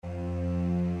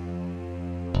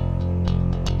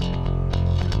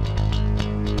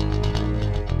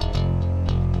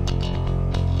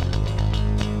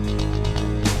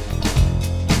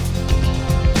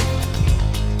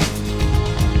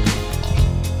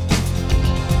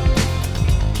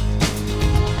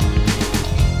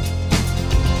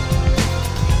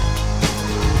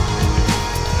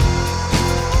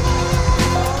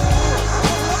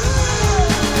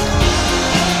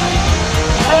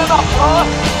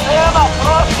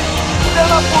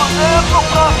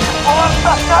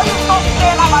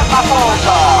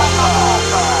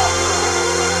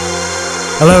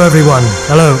Hello everyone,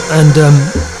 hello, and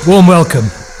warm welcome.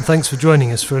 Thanks for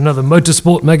joining us for another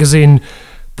Motorsport Magazine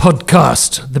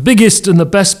podcast. The biggest and the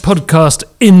best podcast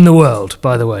in the world,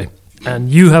 by the way.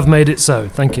 And you have made it so,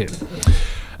 thank you.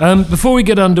 Before we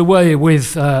get underway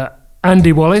with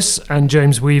Andy Wallace and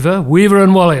James Weaver, Weaver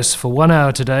and Wallace for 1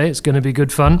 hour today, it's going to be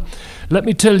good fun. Let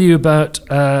me tell you about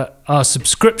our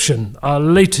subscription, our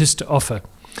latest offer.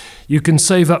 You can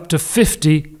save up to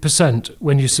 50%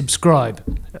 when you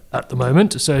subscribe at the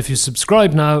moment. So if you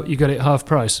subscribe now, you get it half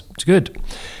price. It's good.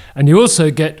 And you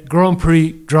also get Grand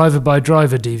Prix Driver by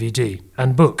Driver DVD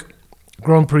and book.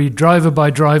 Grand Prix Driver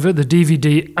by Driver, the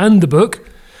DVD and the book,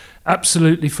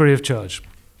 absolutely free of charge.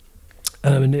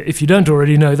 And if you don't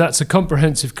already know, that's a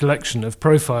comprehensive collection of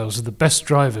profiles of the best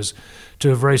drivers to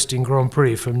have raced in Grand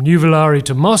Prix, from Nuvolari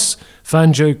to Moss,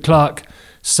 Fangio, Clark,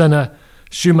 Senna,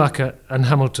 Schumacher and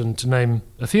Hamilton, to name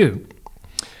a few.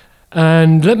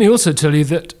 And let me also tell you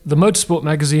that the Motorsport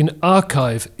Magazine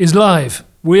archive is live.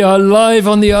 We are live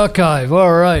on the archive.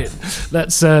 All right.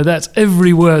 That's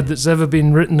every word that's ever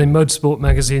been written in Motorsport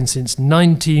Magazine since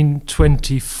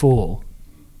 1924.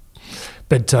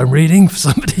 Bedtime reading for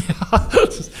somebody.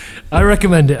 I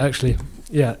recommend it, actually.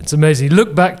 Yeah, it's amazing.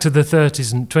 Look back to the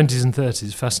 30s and 20s and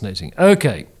 30s. Fascinating.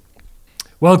 Okay.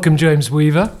 Welcome, James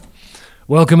Weaver.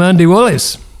 Welcome, Andy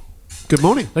Wallace. Good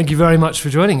morning. Thank you very much for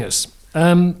joining us.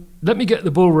 Let me get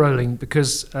the ball rolling,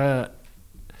 because Le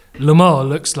Mans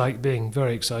looks like being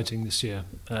very exciting this year.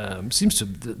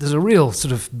 There's a real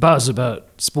sort of buzz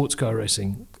about sports car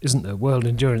racing, isn't there? World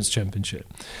Endurance Championship.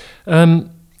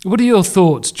 What are your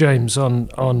thoughts, James,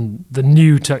 on the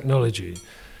new technology,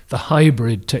 the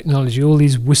hybrid technology, all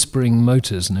these whispering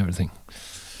motors and everything?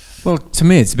 Well, to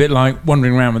me, it's a bit like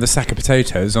wandering around with a sack of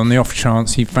potatoes on the off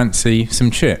chance you fancy some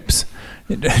chips.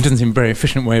 It doesn't seem a very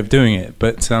efficient way of doing it,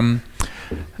 but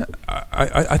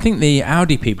I think the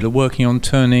Audi people are working on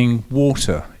turning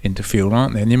water into fuel,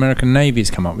 aren't they? And the American Navy's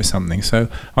come up with something. So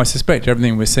I suspect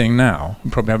everything we're seeing now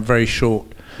will probably have a very short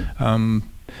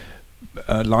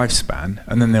lifespan,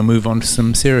 and then they'll move on to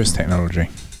some serious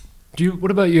technology. What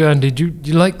about you, Andy? Do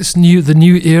you like the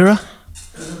new era?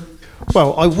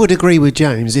 Well, I would agree with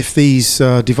James if these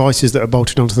devices that are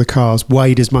bolted onto the cars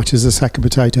weighed as much as a sack of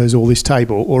potatoes or this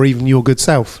table, or even your good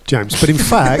self, James. But in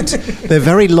fact, they're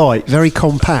very light, very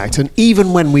compact, and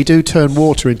even when we do turn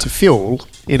water into fuel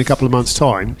in a couple of months'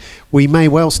 time, we may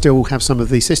well still have some of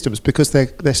these systems because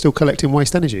they're still collecting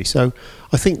waste energy. So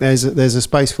I think there's a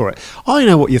space for it. I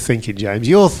know what you're thinking, James.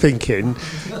 You're thinking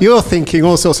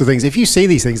all sorts of things. If you see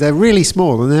these things, they're really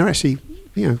small and they're actually,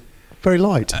 very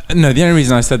light. No, the only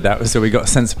reason I said that was so we got a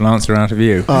sensible answer out of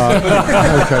you.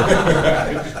 Okay.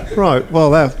 Right,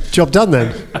 well, job done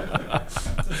then.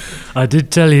 I did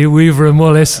tell you, Weaver and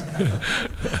Wallace.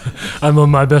 I'm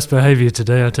on my best behaviour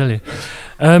today, I tell you.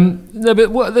 No,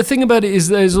 but the thing about it is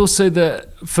there's also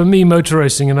for me, motor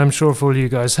racing, and I'm sure for all you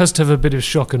guys, has to have a bit of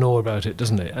shock and awe about it,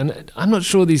 doesn't it? And I'm not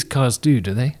sure these cars do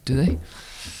they? Do they? Well,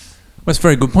 that's a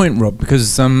very good point, Rob,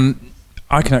 because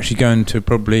I can actually go into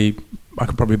I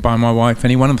could probably buy my wife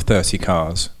any one of 30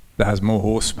 cars that has more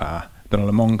horsepower than a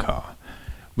Le Mans car,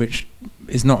 which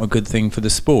is not a good thing for the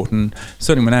sport. And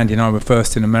certainly when Andy and I were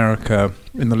first in America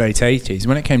in the late 80s,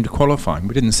 when it came to qualifying,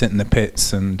 we didn't sit in the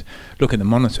pits and look at the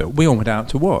monitor. We all went out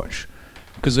to watch,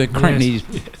 because they're cranking these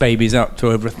babies up to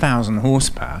over 1,000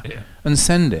 horsepower and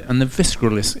send it. And the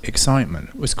visceral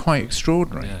excitement was quite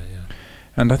extraordinary.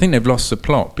 And I think they've lost the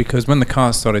plot, because when the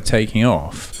cars started taking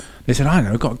off, they said, I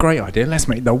know, got a great idea, let's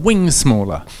make the wings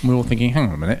smaller. And we were all thinking, hang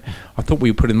on a minute, I thought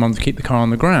we put them on to keep the car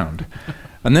on the ground.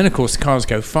 And then, of course, the cars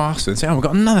go faster and say, we've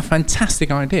got another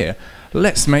fantastic idea,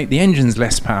 let's make the engines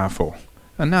less powerful.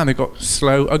 And now they've got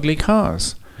slow, ugly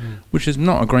cars, which is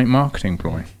not a great marketing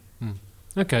ploy.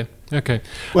 Okay.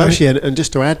 Well, actually, and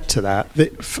just to add to that,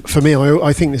 for me,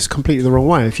 I think this is completely the wrong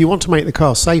way. If you want to make the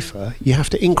car safer, you have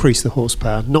to increase the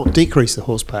horsepower, not decrease the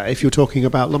horsepower, if you're talking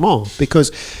about Le Mans,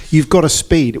 because you've got a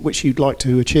speed at which you'd like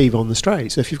to achieve on the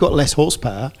straight. So if you've got less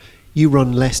horsepower, you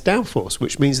run less downforce,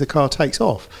 which means the car takes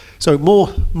off. So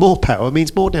more power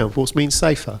means more downforce, means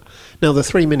safer. Now, the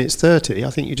 3 minutes 30, I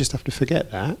think you just have to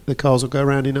forget that. The cars will go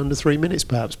around in under 3 minutes,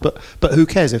 perhaps. But who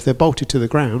cares? If they're bolted to the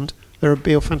ground, they'll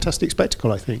be a fantastic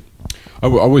spectacle, I think. I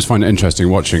always find it interesting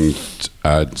watching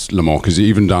Le Mans, because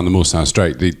even down the Mulsanne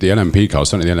Straight, the LMP cars,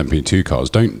 certainly the LMP2 cars,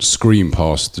 don't scream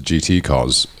past the GT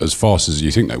cars as fast as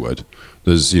you think they would.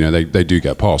 There's, they do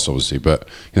get past, obviously, but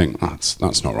you think that's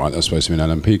not right. That's supposed to be an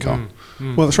LMP car.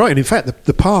 Well, that's right. And in fact,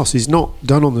 the pass is not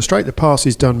done on the straight. The pass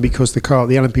is done because the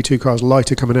LMP2 car is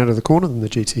lighter coming out of the corner than the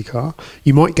GT car.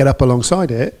 You might get up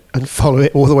alongside it and follow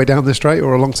it all the way down the straight,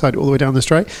 or alongside it all the way down the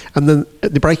straight. And then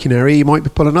at the braking area, you might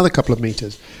pull another couple of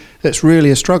metres. It's really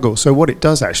a struggle. So what it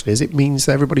does actually is it means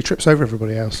that everybody trips over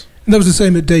everybody else. And that was the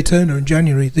same at Daytona in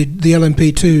January. The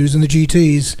LMP2s and the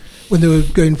GTs, when they were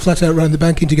going flat out around the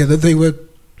banking together, they were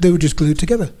just glued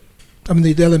together. I mean,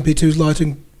 the LMP2's lighter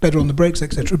and better on the brakes,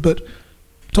 etc. But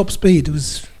top speed, there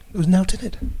was nout in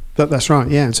it. That's right,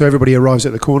 yeah. And so everybody arrives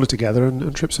at the corner together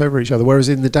and trips over each other. Whereas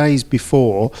in the days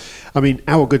before, I mean,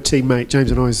 our good teammate, James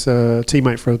and I's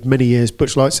teammate for many years,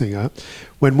 Butch Leitzinger,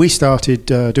 when we started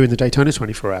doing the Daytona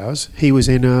 24 Hours, he was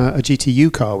in a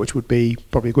GTU car, which would be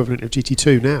probably equivalent of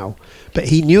GT2 now. But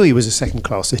he knew he was a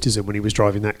second-class citizen when he was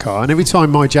driving that car. And every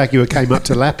time my Jaguar came up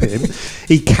to lap him,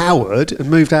 he cowered and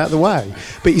moved out of the way.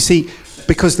 But you see,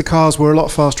 because the cars were a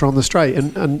lot faster on the straight,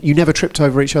 and you never tripped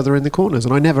over each other in the corners,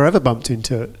 and I never ever bumped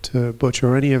into Butch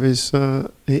or any of his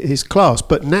class.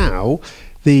 But now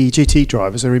the GT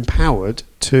drivers are empowered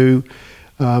to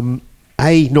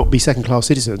A, not be second class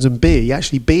citizens, and B,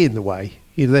 actually be in the way.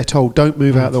 You know, they're told, don't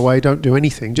move out of the way, don't do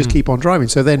anything, just keep on driving.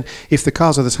 So then if the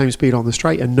cars are the same speed on the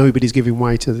straight and nobody's giving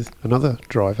way to another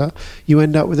driver, you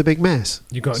end up with a big mess.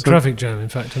 You've got a traffic jam, in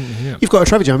fact, haven't you? Yeah. You've got a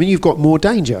traffic jam, and you've got more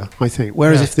danger, I think.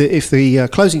 Whereas if the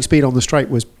closing speed on the straight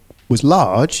was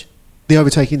large, the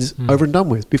overtaking's over and done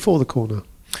with before the corner.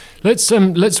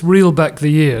 Let's reel back the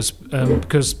years,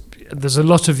 because there's a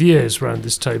lot of years around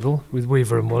this table with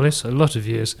Weaver and Wallace, a lot of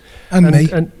years. And me.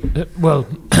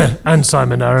 And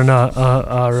Simon Arron,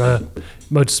 our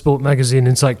Motorsport Magazine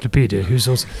encyclopedia, who's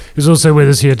also with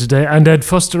us here today. And Ed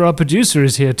Foster, our producer,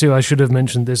 is here too. I should have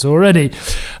mentioned this already.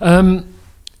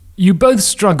 You both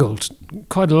struggled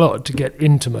quite a lot to get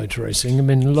into motor racing. I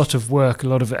mean, a lot of work, a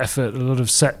lot of effort, a lot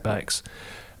of setbacks.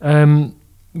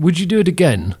 Would you do it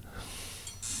again?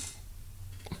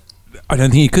 I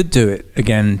don't think you could do it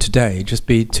again today. It'd just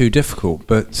be too difficult.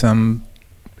 But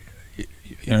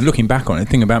looking back on it, the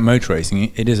thing about motor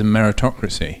racing, it is a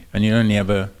meritocracy, and you only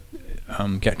ever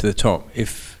get to the top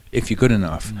if you're good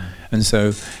enough. And so,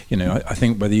 I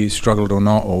think whether you struggled or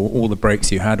not, or all the breaks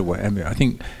you had or whatever, I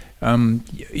think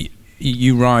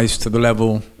you rise to the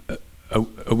level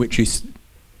at which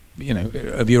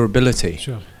of your ability.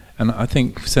 Sure. And I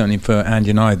think certainly for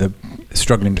Andy and I, the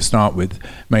struggling to start with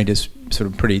made us sort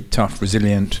of pretty tough,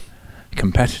 resilient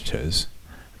competitors.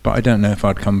 But I don't know if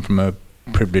I'd come from a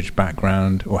privileged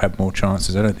background or had more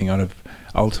chances. I don't think I'd have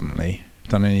ultimately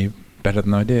done any better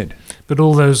than I did. But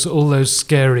all those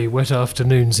scary wet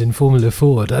afternoons in Formula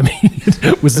Ford, I mean,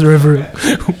 was there ever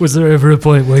a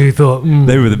point where you thought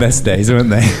they were the best days,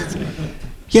 weren't they?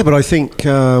 Yeah, but I think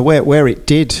where it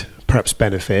did perhaps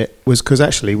benefit was because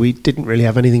actually we didn't really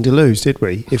have anything to lose, did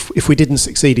we? If we didn't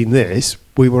succeed in this,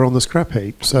 we were on the scrap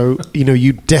heap. So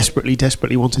you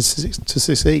desperately wanted to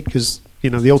succeed because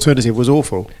the alternative was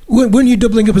awful. Weren't you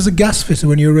doubling up as a gas fitter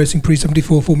when you were racing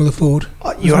pre-74 Formula Ford?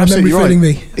 You're absolutely right.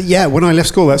 Me? Yeah, when I left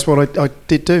school, that's what I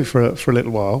did do for a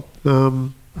little while.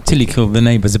 Till you killed the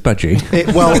neighbours a budgie.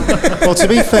 Well, to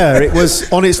be fair, it was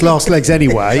on its last legs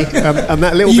anyway, and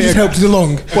that little you bit just helped it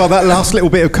along. Well, that last little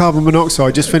bit of carbon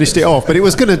monoxide just finished it off, but it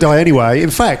was going to die anyway. In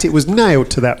fact, it was nailed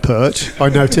to that perch, I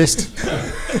noticed.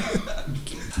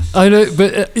 I know,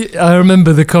 but I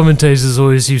remember the commentators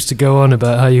always used to go on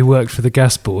about how you worked for the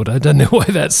gas board. I don't know why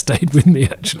that stayed with me,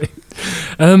 actually.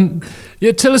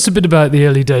 Tell us a bit about the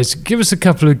early days. Give us a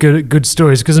couple of good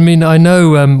stories, because I mean, I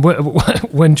know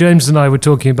when James and I were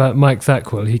talking about Mike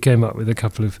Thackwell, he came up with a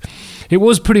couple of. It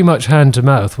was pretty much hand to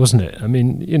mouth, wasn't it? I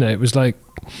mean, it was like,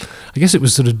 I guess it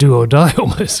was sort of do or die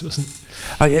almost, wasn't it?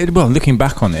 Well, looking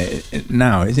back on it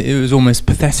now, it was almost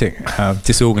pathetic how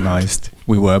disorganised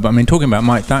we were. But I mean, talking about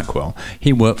Mike Thackwell,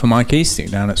 he worked for Mike Easting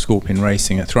down at Scorpion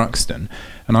Racing at Thruxton,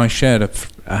 and I shared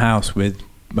a house with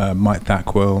Mike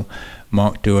Thackwell,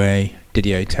 Mark Douay,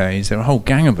 Didier Tays. There were a whole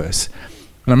gang of us.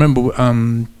 And I remember,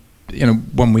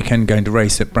 one weekend going to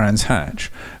race at Brands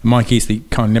Hatch. Mike Eastley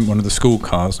kindly lent one of the school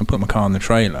cars and put my car in the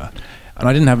trailer. And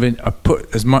I didn't have it. I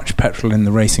put as much petrol in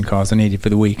the racing car as I needed for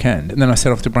the weekend. And then I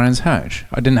set off to Brands Hatch.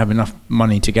 I didn't have enough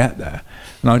money to get there.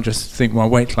 And I just think, well,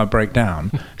 wait till I break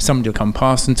down. Somebody will come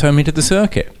past and turn me to the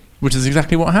circuit, which is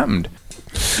exactly what happened.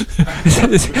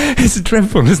 It's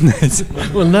dreadful, isn't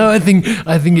it? Well, no, I think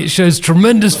it shows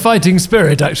tremendous fighting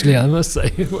spirit, actually, I must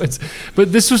say.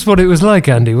 But this was what it was like,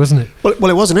 Andy, wasn't it?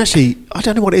 Well, it wasn't actually. I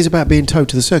don't know what it is about being towed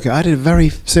to the circuit. I had a very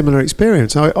similar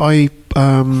experience. I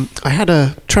had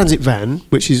a transit van,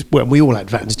 which is, well, we all had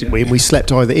vans, didn't we? And we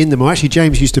slept either in them, or actually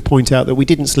James used to point out that we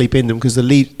didn't sleep in them because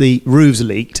the roofs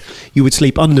leaked. You would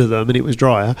sleep under them and it was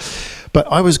drier. But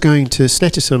I was going to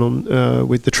Snetterton on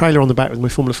with the trailer on the back with my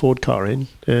Formula Ford car in,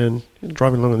 and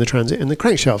driving along in the Transit, and the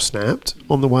crankshaft snapped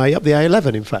on the way up the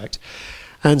A11, in fact.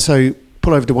 And so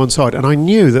pull over to one side, and I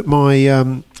knew that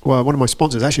my one of my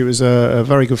sponsors, actually, was a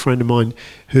very good friend of mine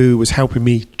who was helping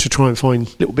me to try and find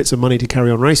little bits of money to carry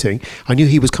on racing. I knew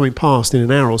he was coming past in an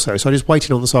hour or so I just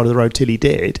waited on the side of the road till he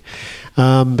did.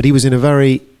 But he was in a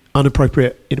very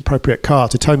inappropriate car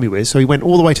to tow me with, so he went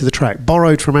all the way to the track,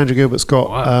 borrowed from Andrew Gilbert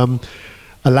Scott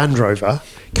a Land Rover,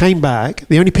 came back.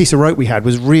 The only piece of rope we had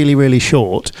was really, really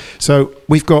short. So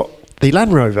we've got the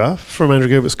Land Rover from Andrew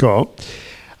Gilbert Scott,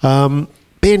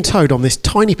 being towed on this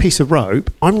tiny piece of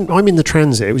rope. I'm in the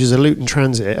Transit, which is a Luton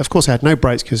Transit. Of course, I had no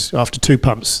brakes because after 2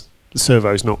 pumps, the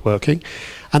servo's not working.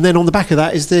 And then on the back of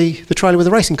that is the trailer with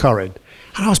the racing car in.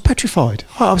 And I was petrified.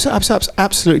 I was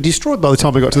absolutely destroyed by the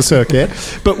time I got to the circuit.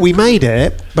 But we made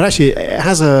it. But actually, it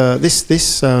has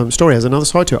this story has another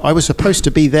side to it. I was supposed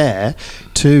to be there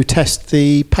to test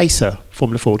the Pacer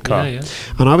Formula Ford car. Yeah.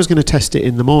 And I was going to test it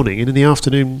in the morning. And in the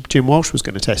afternoon, Jim Walsh was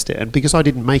going to test it. And because I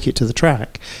didn't make it to the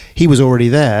track, he was already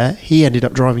there. He ended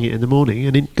up driving it in the morning.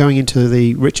 And going into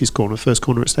the Rich's corner, first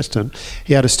corner at Snetterton,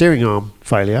 he had a steering arm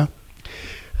failure.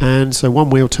 And so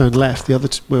one wheel turned left, the other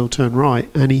wheel turned right,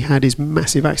 and he had his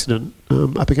massive accident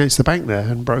up against the bank there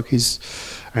and broke his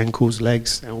ankles,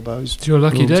 legs, elbows. It's your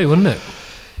lucky arms. day, wasn't it?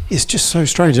 It's just so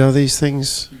strange how these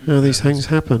things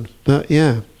happen. But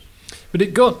yeah. But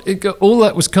it got all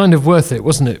that was kind of worth it,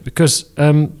 wasn't it? Because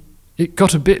it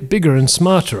got a bit bigger and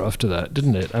smarter after that,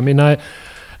 didn't it? I mean,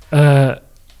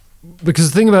 because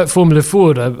the thing about Formula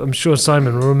Ford, I'm sure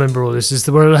Simon will remember all this, is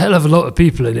there were a hell of a lot of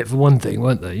people in it for one thing,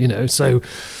 weren't there? You know, so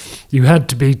you had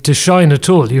to shine at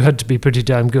all, you had to be pretty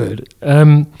damn good.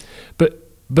 But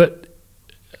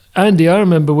Andy, I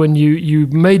remember when you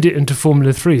made it into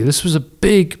Formula 3, this was a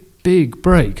big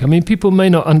break. I mean, people may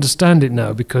not understand it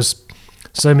now because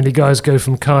so many guys go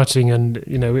from karting and,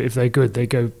 you know, if they're good, they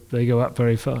go up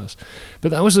very fast.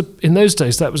 But that was in those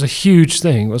days, that was a huge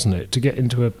thing, wasn't it, to get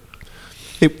into a...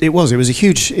 It was a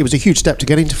huge step to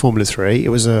get into Formula 3. It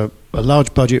was a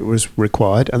large budget was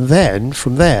required, and then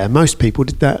from there, most people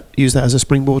use that as a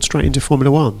springboard straight into Formula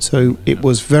 1. So it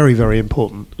was very, very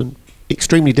important and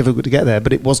extremely difficult to get there,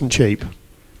 but it wasn't cheap.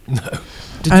 No.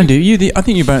 Andy, I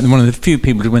think you're about one of the few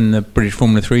people to win the British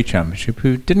Formula 3 Championship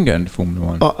who didn't go into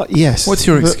Formula 1. Yes. What's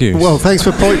your excuse? Well, thanks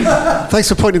for pointing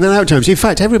that out, James. In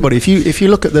fact, everybody, if you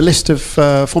look at the list of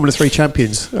Formula 3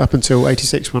 champions up until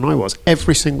 '86 when I was,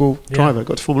 every single driver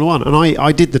got to Formula 1. And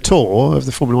I did the tour of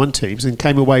the Formula 1 teams and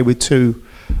came away with 2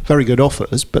 very good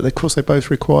offers, but of course they both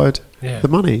required the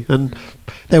money, and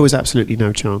there was absolutely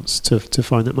no chance to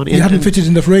find that money. You hadn't fitted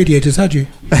enough radiators, had you?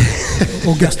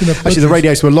 Or gassed enough budgies? Actually, the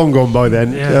radiators were long gone by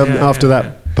then, after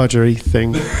that budgie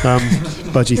thing.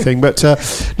 But it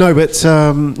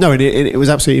was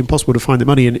absolutely impossible to find the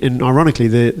money, and ironically,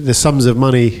 the sums of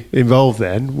money involved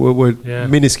then were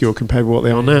minuscule compared with what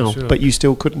they are now. Sure. But you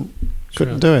still couldn't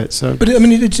do it. So, but I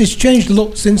mean, it's changed a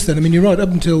lot since then. I mean, you're right. Up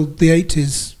until the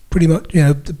 '80s, pretty much, you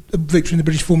know, the victory in the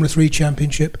British Formula 3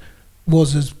 Championship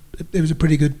was a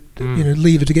pretty good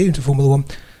lever to get into Formula 1.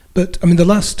 But I mean, the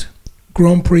last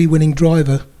Grand Prix winning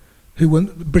driver who won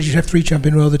the British F3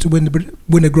 champion rather to win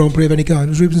a Grand Prix of any kind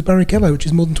was Rubens Barrichello, which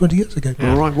is more than 20 years ago.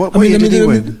 All right. What year did he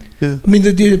win? I mean,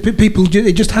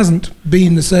 it just hasn't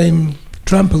been the same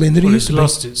trampoline that it used to be.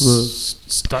 It's lost its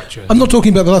stature. I'm not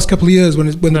talking about the last couple of years when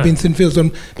there've been thin fields on,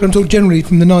 but I'm talking generally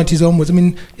from the 90s onwards. I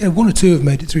mean, one or two have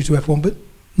made it through to F1, but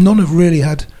none have really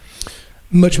had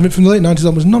much of it. From the late 90s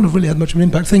onwards, none have really had much of an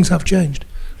impact. Things have changed.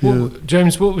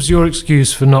 James, what was your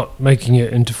excuse for not making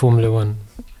it into Formula 1?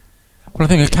 Well, I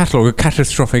think a catalogue of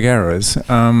catastrophic errors,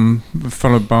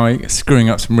 followed by screwing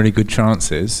up some really good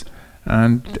chances,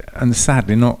 and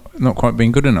sadly not quite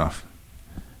being good enough.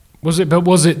 Was it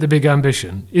the big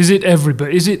ambition? Is it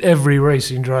every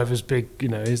racing driver's big? You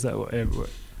know, is that what?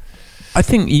 I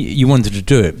think you wanted to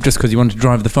do it just because you wanted to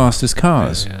drive the fastest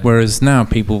cars. Whereas now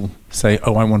people say,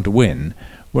 "Oh, I want to win."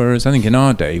 Whereas I think in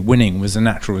our day, winning was a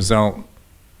natural result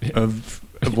of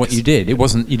what you did. It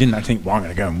wasn't. You didn't actually think, "Well, I'm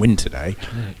going to go and win today."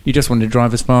 You just wanted to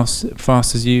drive as fast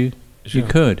as you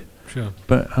could. Sure.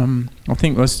 But I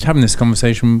think I was having this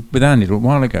conversation with Andy a little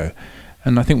while ago,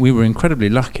 and I think we were incredibly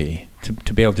lucky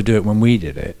to be able to do it when we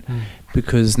did it,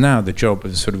 because now the job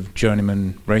of a sort of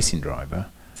journeyman racing driver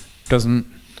doesn't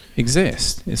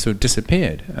exist. It's sort of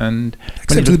disappeared, and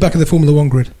except to the back of the Formula 1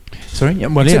 grid. Sorry, to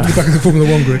the back of the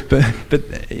Formula 1 grid.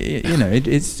 But you know,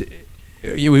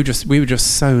 we were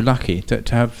just so lucky to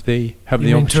have the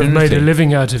opportunity to have made a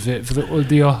living out of it for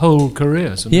your whole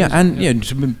career. To be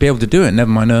able to do it, never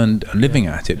mind earn a living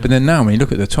at it. But then now, when you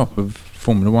look at the top of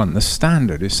Formula 1, the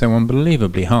standard is so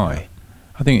unbelievably high.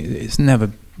 I think it's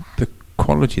never the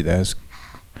quality there's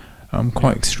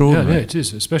quite extraordinary. Yeah, it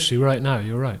is, especially right now.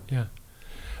 You're right. Yeah.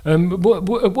 At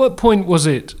what point was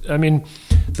it? I mean,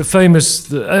 the famous,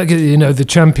 the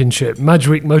championship,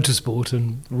 Madgwick Motorsport,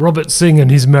 and Robert Singh and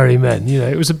his Merry Men.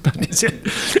 It was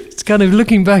it's kind of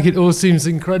looking back. It all seems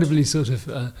incredibly sort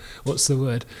of what's the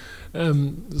word?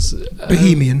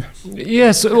 Bohemian.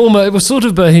 Yes, almost. It was sort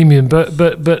of bohemian, but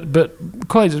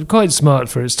quite smart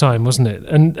for its time, wasn't it?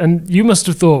 And you must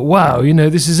have thought, wow,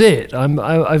 this is it.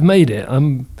 I've made it.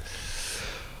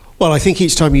 Well, I think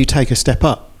each time you take a step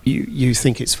up, you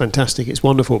think it's fantastic, it's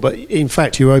wonderful, but in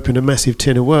fact you open a massive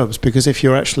tin of worms, because if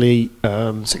you're actually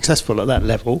successful at that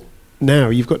level, now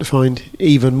you've got to find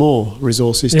even more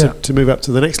resources to move up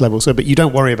to the next level. But you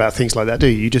don't worry about things like that, do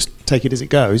you? You just take it as it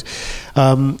goes.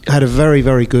 Had a very,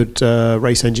 very good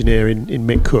race engineer in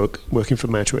Mick Cook working for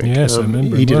Madgwick. Yes, I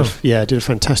remember. He did did a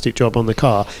fantastic job on the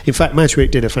car. In fact, Madgwick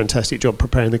did a fantastic job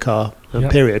preparing the car.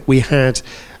 Period. We had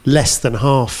less than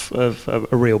half of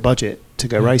a real budget to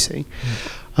go racing,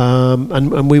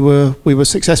 and we were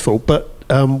successful. But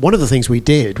one of the things we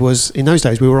did was, in those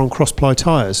days we were on cross-ply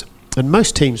tyres. And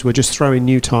most teams were just throwing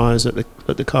new tyres at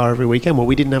the car every weekend. Well,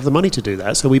 we didn't have the money to do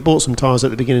that, so we bought some tyres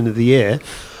at the beginning of the year,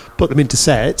 put them into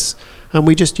sets, and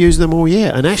we just used them all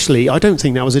year. And actually, I don't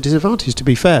think that was a disadvantage, to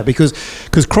be fair, because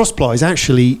cross-plies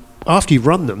actually, after you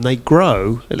run them, they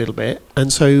grow a little bit,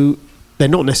 and so they're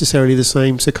not necessarily the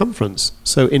same circumference.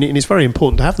 So and it's very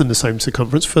important to have them the same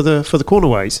circumference for the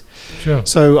cornerways. Sure.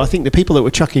 So I think the people that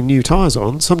were chucking new tyres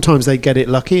on, sometimes they get it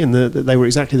lucky and they were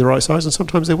exactly the right size, and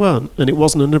sometimes they weren't, and it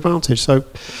wasn't an advantage. So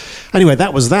anyway,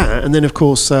 that was that. And then, of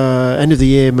course, end of the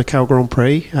year, Macau Grand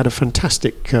Prix, had a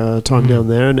fantastic time down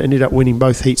there and ended up winning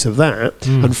both heats of that.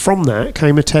 And from that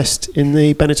came a test in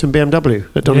the Benetton BMW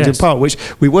at Donington Park, which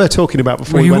we were talking about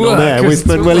before we went on air with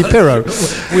Manuele Pirro.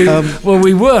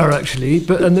 We were actually,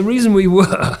 and the reason we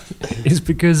were is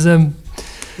because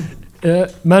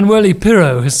Manuele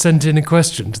Pirro has sent in a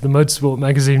question to the Motorsport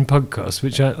Magazine podcast,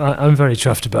 which I'm very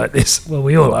chuffed about this. Well,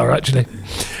 we all are, actually,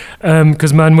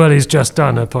 because Manuele's just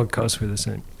done a podcast with us.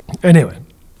 Anyway,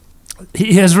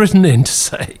 he has written in to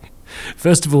say,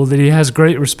 first of all, that he has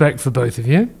great respect for both of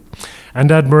you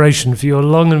and admiration for your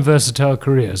long and versatile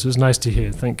careers. It was nice to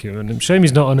hear, thank you. And I'm shame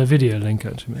he's not on a video link,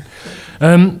 actually.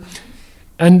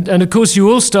 And of course, you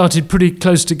all started pretty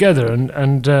close together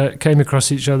and came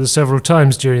across each other several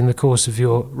times during the course of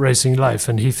your racing life.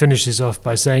 And he finishes off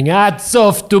by saying, "Hats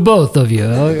off to both of you."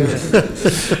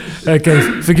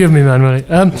 Okay, forgive me,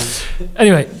 Manuel.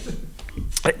 Anyway,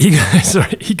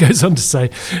 he goes on to say,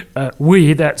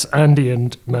 we, that's Andy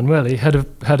and Manuele,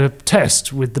 had a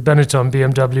test with the Benetton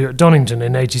BMW at Donington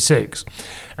in '86.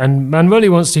 And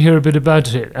Manuele wants to hear a bit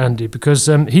about it, Andy, because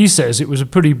he says it was a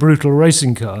pretty brutal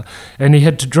racing car and he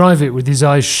had to drive it with his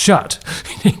eyes shut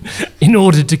in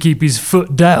order to keep his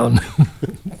foot down.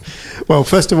 Well,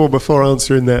 first of all, before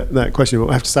answering that question,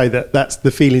 I have to say that that's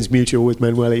the feelings mutual with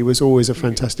Manuele. He was always a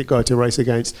fantastic guy to race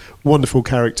against, wonderful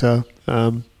character,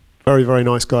 very, very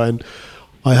nice guy, and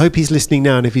I hope he's listening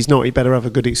now, and if he's not, he better have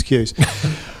a good excuse.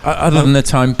 Other than the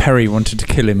time Perry wanted to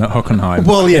kill him at Hockenheim,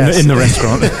 well, yes, in the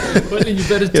restaurant. Well, you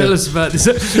better tell us about this.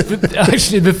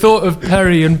 Actually, the thought of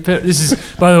Perry and this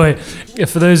is, by the way,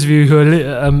 for those of you who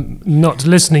are not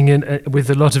listening in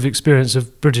with a lot of experience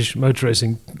of British motor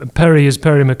racing, Perry is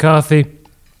Perry McCarthy,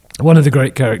 one of the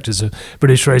great characters of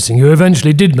British racing, who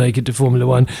eventually did make it to Formula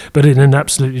One, but in an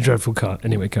absolutely dreadful car.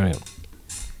 Anyway, carry on.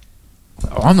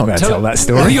 Oh, I'm not going to tell that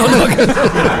story. You're not going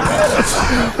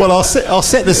Well, I'll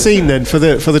set the scene then for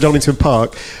the Donington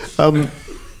Park.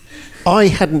 I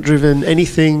hadn't driven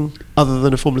anything other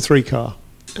than a Formula 3 car,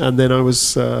 and then I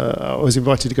was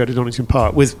invited to go to Donington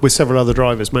Park with several other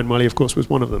drivers. Manuele, of course, was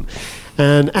one of them.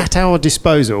 And at our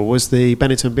disposal was the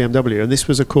Benetton BMW, and this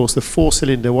was, of course, the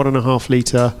 4-cylinder, 1.5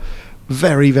 litre,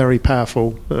 very, very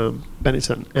powerful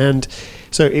Benetton. And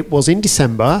so it was in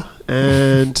December,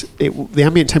 and the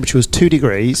ambient temperature was 2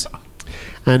 degrees.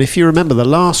 And if you remember, the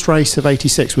last race of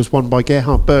 '86 was won by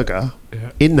Gerhard Berger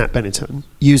in that Benetton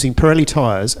using Pirelli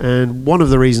tyres. And one of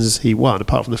the reasons he won,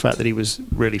 apart from the fact that he was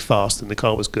really fast and the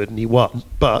car was good and he won,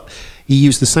 but he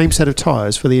used the same set of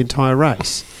tyres for the entire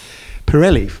race.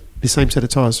 Pirelli, the same set of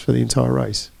tyres for the entire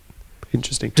race.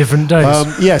 Interesting. Different days.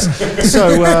 Yes.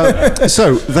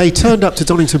 So they turned up to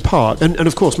Donington Park, and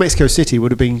of course Mexico City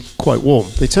would have been quite warm.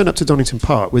 They turned up to Donington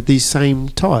Park with these same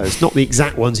tyres, not the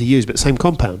exact ones he used, but the same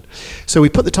compound. So we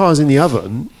put the tyres in the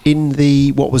oven in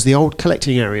what was the old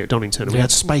collecting area at Donington, and we had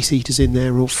space heaters in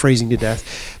there, all freezing to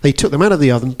death. They took them out of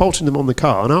the oven, bolted them on the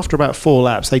car, and after about 4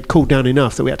 laps, they'd cooled down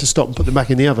enough that we had to stop and put them back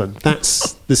in the oven.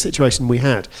 That's the situation we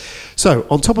had. So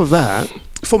on top of that,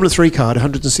 Formula 3 car had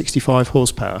 165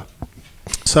 horsepower.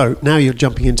 So now you're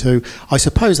jumping into, I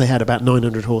suppose they had about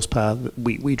 900 horsepower that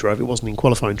we drove. It wasn't in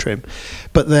qualifying trim.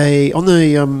 But on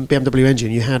the BMW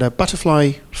engine, you had a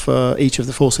butterfly for each of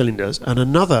the 4 cylinders and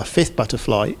another 5th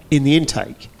butterfly in the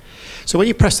intake. So when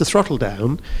you press the throttle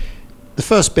down, the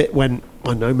first bit went, I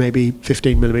don't know, maybe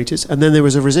 15 millimetres, and then there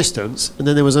was a resistance, and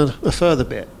then there was a further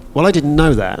bit. Well, I didn't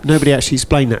know that. Nobody actually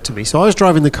explained that to me. So I was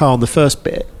driving the car on the first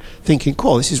bit, thinking,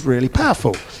 cool, this is really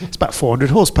powerful. It's about 400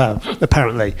 horsepower,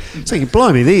 apparently. Thinking,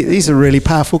 blimey, these are really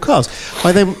powerful cars.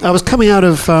 I was coming out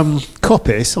of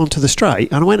Coppice onto the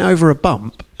straight, and I went over a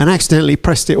bump and accidentally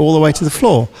pressed it all the way to the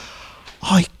floor.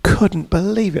 I couldn't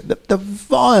believe it. The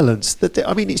violence.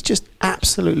 It's just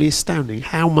absolutely astounding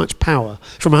how much power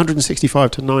from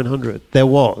 165 to 900 there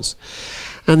was.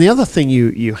 And the other thing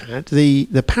you had,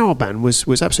 the power band was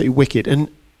absolutely wicked. And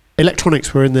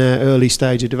electronics were in their early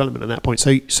stage of development at that point.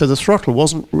 So the throttle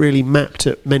wasn't really mapped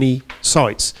at many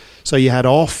sites. So you had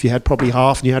off, you had probably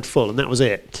half, and you had full, and that was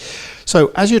it.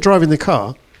 So as you're driving the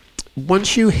car,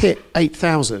 once you hit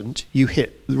 8,000, you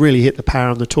really hit the power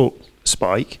and the torque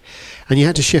spike, and you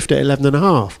had to shift at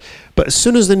 11.5. But as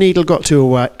soon as the needle got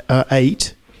to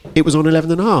 8, it was on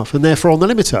 11.5, and therefore on the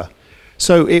limiter.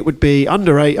 So it would be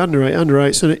under 8,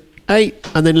 so 8,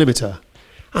 and then limiter.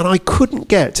 And I couldn't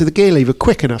get to the gear lever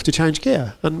quick enough to change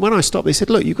gear. And when I stopped, they said,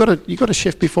 "Look, you've got to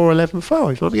shift before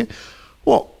 11.5." I'm going,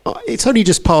 what? It's only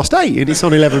just past 8, and it's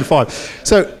on 11.5.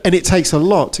 So, and it takes a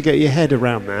lot to get your head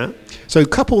around that. So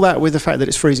couple that with the fact that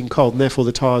it's freezing cold, and therefore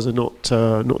the tyres are not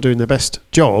doing their best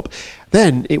job.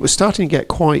 Then it was starting to get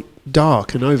quite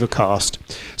dark and overcast.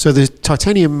 So the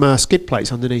titanium skid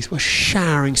plates underneath were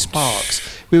showering sparks.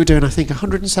 We were doing, I think,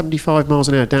 175 miles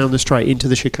an hour down the straight into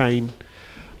the chicane.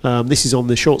 This is on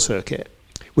the short circuit,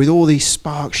 with all these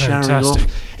sparks showering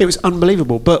off. It was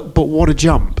unbelievable, but what a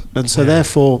jump. And so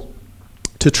therefore,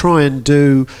 to try and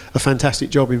do a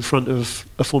fantastic job in front of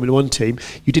a Formula 1 team,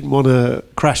 you didn't want to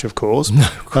crash, of course,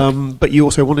 but you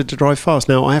also wanted to drive fast.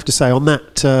 Now, I have to say, on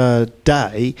that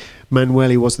day,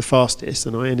 WeaverLe was the fastest,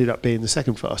 and I ended up being the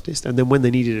second fastest. And then when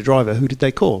they needed a driver, who did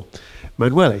they call?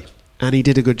 WeaverLe. And he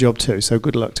did a good job too, so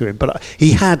good luck to him. But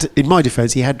he had, in my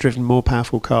defence, he had driven more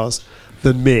powerful cars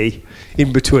than me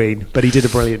in between, but he did a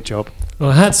brilliant job.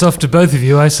 Well, hats off to both of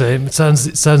you, I say. It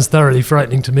sounds thoroughly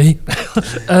frightening to me.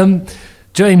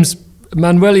 James,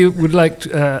 WeaverLe would like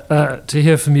to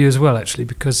hear from you as well, actually,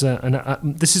 because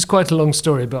this is quite a long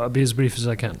story, but I'll be as brief as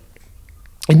I can.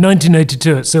 In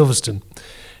 1982 at Silverstone,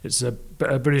 it's a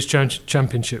British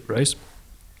Championship race,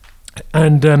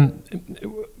 and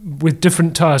with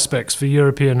different tyre specs for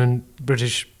European and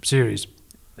British series.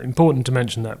 Important to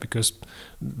mention that because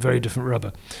very different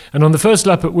rubber. And on the first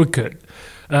lap at Woodcote,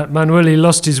 WeaverLe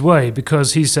lost his way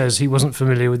because he says he wasn't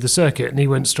familiar with the circuit and he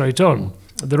went straight on.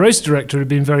 The race director had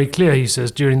been very clear, he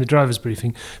says, during the driver's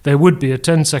briefing, there would be a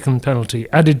 10-second penalty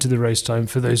added to the race time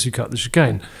for those who cut the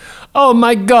chicane. Oh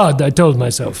my God, I told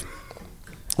myself.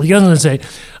 He goes on to say,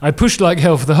 I pushed like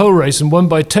hell for the whole race and won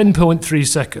by 10.3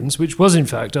 seconds, which was in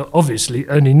fact obviously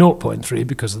only 0.3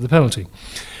 because of the penalty.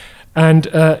 And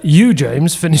you,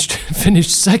 James,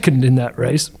 finished second in that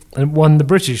race and won the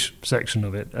British section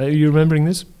of it. Are you remembering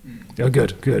this? Oh,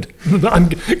 good. I'm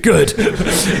good.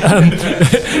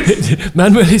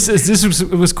 WeaverLe says this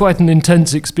was quite an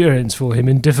intense experience for him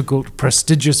in difficult,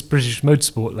 prestigious British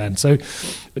motorsport land. So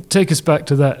take us back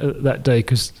to that day,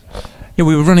 because... Yeah,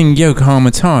 we were running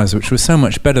Yokohama tyres, which was so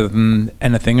much better than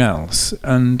anything else.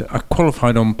 And I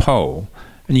qualified on pole,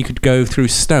 and you could go through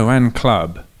Stowe and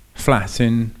Club flat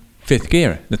in 5th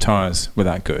gear. The tyres were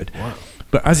that good. Wow.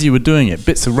 But as you were doing it,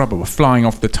 bits of rubber were flying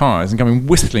off the tyres and going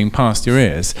whistling past your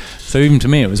ears. So even to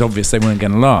me, it was obvious they weren't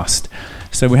going to last.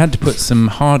 So we had to put some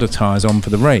harder tyres on for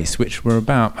the race, which were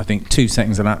about, I think, 2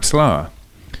 seconds a lap slower.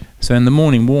 So in the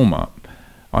morning warm-up,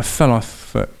 I fell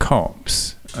off at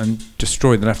Copse and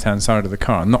destroyed the left-hand side of the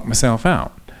car and knocked myself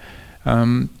out. So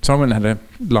I went and had a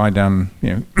lie down,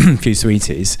 a few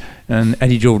sweeties, and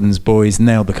Eddie Jordan's boys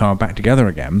nailed the car back together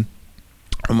again.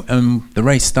 And the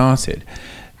race started.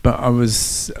 But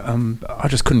I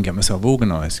just couldn't get myself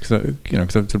organised because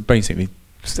I basically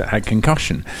had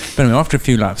concussion. But anyway, after a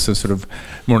few laps, I sort of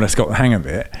more or less got the hang of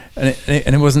it,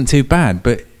 and it wasn't too bad.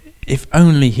 But if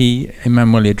only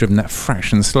WeaverLe had driven that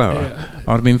fraction slower,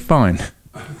 I'd have been fine.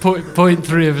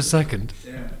 0.3 of a second.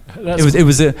 Yeah.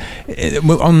 It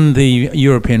was on the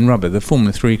European rubber. The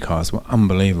Formula 3 cars were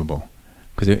unbelievable.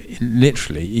 Because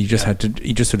literally, you just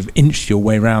sort of inched your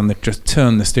way around, just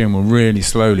turn the steering wheel really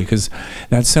slowly because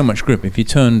they had so much grip. If you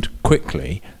turned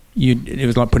quickly, it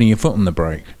was like putting your foot on the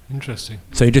brake. Interesting.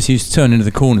 So you just used to turn into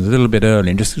the corners a little bit early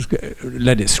and just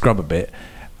let it scrub a bit.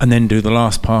 and then do the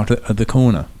last part of the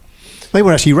corner. They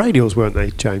were actually radials, weren't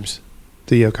they, James?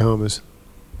 The Yokohamas.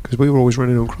 Because we were always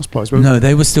running on cross plies, weren't we? No,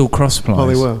 they were still cross plies. Oh,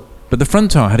 they were. But the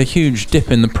front tyre had a huge dip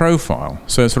in the profile,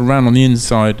 so it sort of ran on the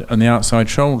inside and the outside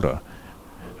shoulder.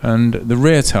 And the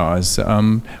rear tyres,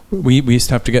 we used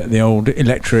to have to get the old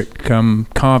electric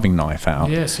carving knife out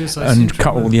and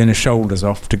cut all the inner shoulders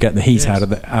off to get the heat out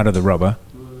of the rubber.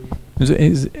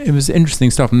 It was interesting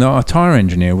stuff. And our tyre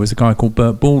engineer was a guy called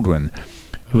Bert Baldwin,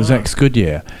 who was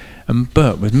ex-Goodyear. And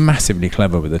Bert was massively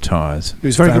clever with the tyres. He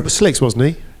was very good with slicks, wasn't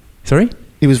he? Sorry?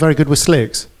 He was very good with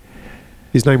slicks.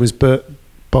 His name was Bert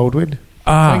Baldwin.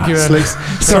 Thank you, slicks.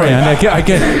 Sorry, Andy. I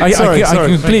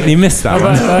completely missed that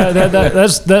one.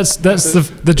 That's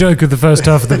the joke of the first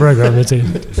half of the programme,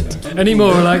 Martin. Any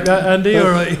more like that, Andy?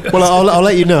 All right. Well, I'll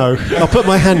let you know. I'll put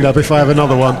my hand up if I have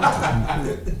another one.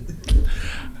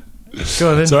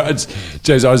 Go on then. So,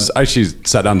 James, I was actually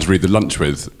sat down to read The Lunch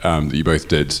With that you both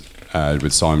did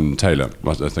with Simon Taylor,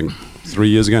 I think 3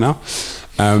 years ago now.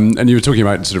 And you were talking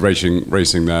about sort of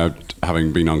racing there,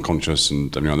 having been unconscious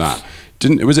and everything like that.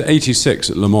 Was it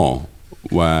 86 at Le Mans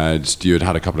where you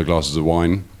had a couple of glasses of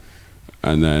wine,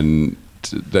 and then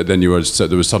you were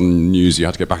there was sudden news you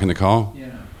had to get back in the car? Yeah.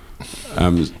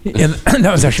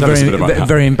 That was actually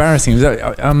very embarrassing.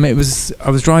 I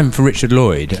was driving for Richard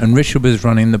Lloyd, and Richard was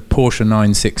running the Porsche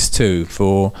 962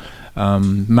 for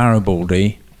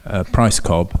Maribaldi, Price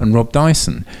Cobb and Rob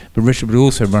Dyson, but Richard was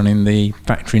also running the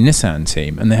factory Nissan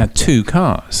team, and they had two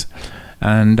cars,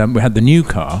 and we had the new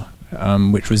car,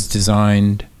 which was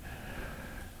designed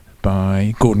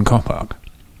by Gordon Coppock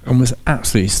and was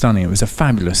absolutely stunning. It was a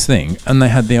fabulous thing, and they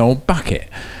had the old bucket,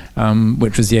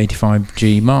 which was the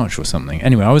 85G March or something.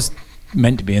 Anyway, I was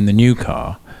meant to be in the new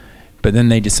car, but then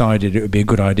they decided it would be a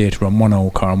good idea to run one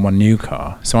old car and one new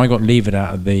car, so I got levered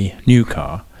out of the new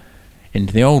car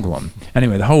into the old one.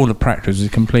 Anyway, the whole of practice was a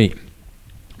complete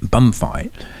bum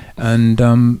fight, and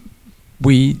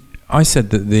I said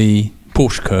that the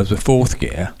Porsche curves were fourth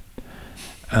gear,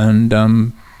 and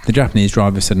the Japanese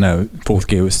driver said no, fourth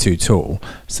gear was too tall,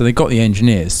 so they got the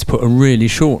engineers to put a really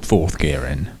short fourth gear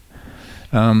in.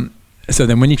 So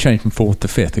then when you change from fourth to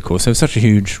fifth, of course, there was such a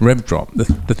huge rev drop, the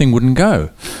thing wouldn't go.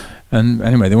 And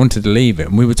anyway, they wanted to leave it,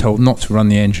 and we were told not to run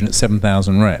the engine at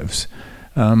 7,000 revs,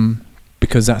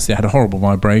 because it had a horrible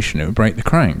vibration, it would break the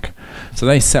crank. So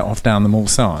they set off down the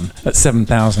Mulsanne at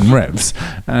 7,000 revs,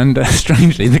 and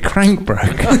strangely the crank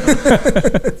broke.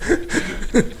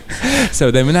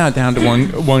 So they were now down to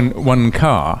one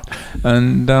car,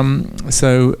 and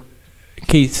so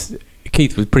Keith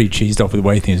was pretty cheesed off with the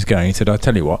way things were going. He said, "I'll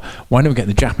tell you what, why don't we get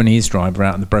the Japanese driver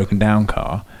out in the broken down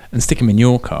car and stick him in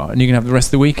your car, and you can have the rest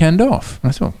of the weekend off?" And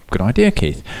I said, "Well, good idea,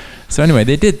 Keith." So anyway,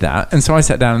 they did that, and so I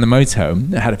sat down in the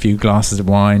motorhome, had a few glasses of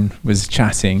wine, was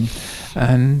chatting,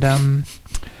 and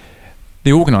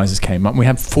the organisers came up, and we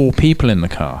had 4 people in the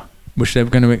car, which they were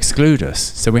going to exclude us.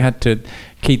 So we had to,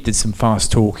 Keith did some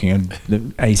fast talking, and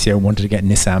the ACO wanted to get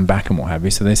Nissan back and what have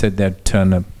you, so they said they'd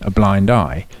turn a blind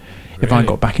eye if I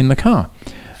got back in the car.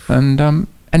 And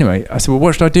anyway, I said, "Well,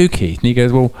 what should I do, Keith?" And he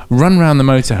goes, "Well, run round the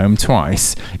motorhome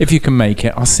twice. If you can make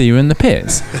it, I'll see you in the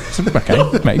pits." I said,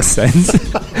 "Okay, makes sense."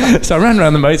 So I ran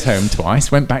around the motorhome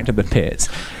twice, went back to the pits,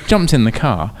 jumped in the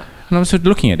car, and I was sort of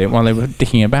looking at it while they were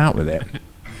dicking about with it.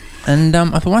 And I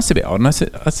thought, well, that's a bit odd. And I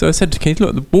said to Keith,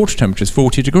 "Look, the water temperature's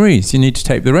 40 degrees. You need to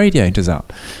tape the radiators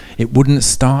up." It wouldn't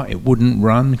start, it wouldn't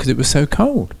run because it was so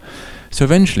cold. So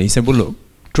eventually he said, "Well, look,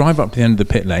 drive up to the end of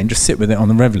the pit lane, just sit with it on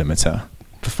the rev limiter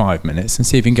for 5 minutes and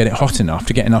see if you can get it hot enough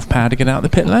to get enough power to get out of the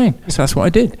pit lane." So that's what I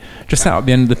did. Just sat up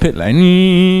the end of the pit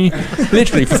lane,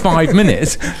 literally for 5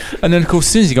 minutes. And then, of course,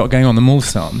 as soon as he got going on the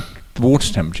Mulsanne, the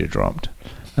water temperature dropped.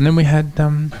 And then we had...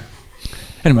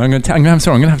 Anyway, I'm going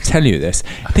to have to tell you this.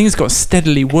 Things got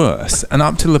steadily worse. And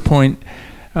up till the point...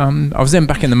 I was then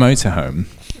back in the motorhome.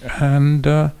 And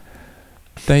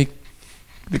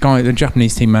the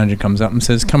Japanese team manager comes up and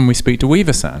says, "Can we speak to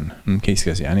Weaver-san?" And Keith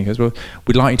goes, "Yeah." And he goes, "Well,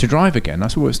 we'd like you to drive again." I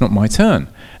said, "Well, it's not my turn."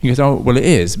 He goes, "Oh, well, it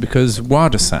is, because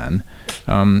Wada-san,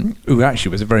 who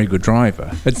actually was a very good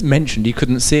driver, had mentioned he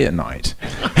couldn't see at night."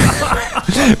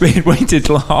 We had waited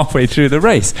till halfway through the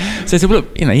race. So I said, "Well,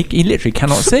 look, he literally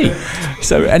cannot see."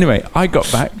 So anyway, I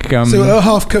got back... so a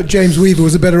half-cut James Weaver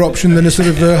was a better option than a sort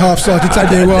of half-sighted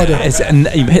Tadeo Wada. And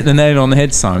you hit the nail on the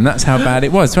head, Simon. That's how bad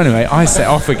it was. So anyway, I set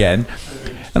off again.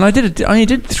 And I only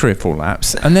did 3 or 4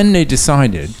 laps, and then they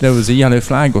decided there was a yellow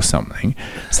flag or something.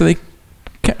 So they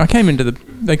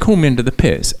called me into the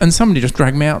pits, and somebody just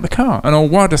dragged me out of the car. And old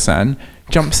Wada-san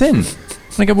jumps in.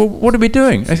 And I go, "Well, what are we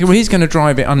doing?" I go, "Well, he's going to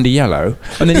drive it under yellow,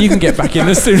 and then you can get back in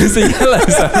as soon as the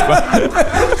yellow's over."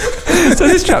 So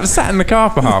this chap sat in the car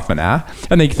for half an hour,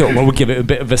 and they thought, well, we'll give it a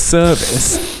bit of a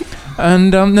service.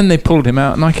 And then they pulled him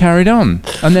out, and I carried on.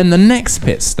 And then the next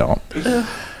pit stop,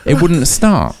 it wouldn't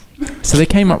start. So they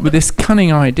came up with this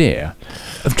cunning idea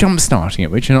of jump-starting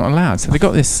it, which you're not allowed. So they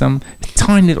got this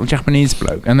tiny little Japanese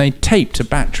bloke, and they taped a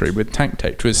battery with tank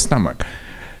tape to his stomach,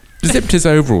 zipped his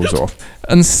overalls off,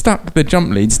 and stuck the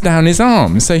jump leads down his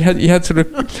arms. So he had sort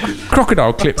of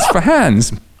crocodile clips for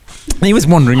hands. And he was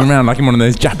wandering around like in one of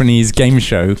those Japanese game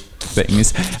show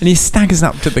things, and he staggers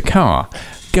up to the car,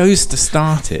 goes to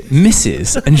start it,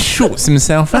 misses, and shorts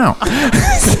himself out.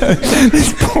 So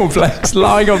this poor bloke's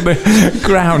lying on the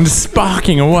ground,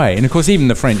 sparking away. And of course, even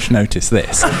the French noticed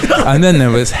this. And then there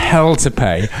was hell to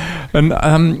pay. And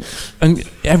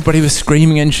everybody was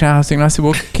screaming and shouting. And I said,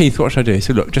 well, Keith, what should I do? He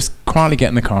said, look, just quietly get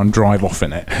in the car and drive off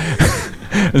in it.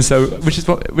 And so, which is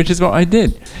what I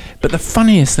did. But the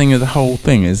funniest thing of the whole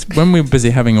thing is when we were busy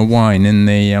having a wine in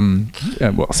the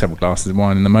several glasses of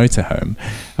wine in the motorhome,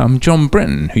 John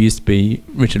Britton, who used to be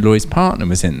Richard Lloyd's partner,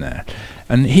 was in there,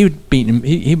 and he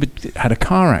had a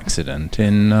car accident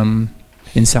in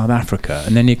South Africa,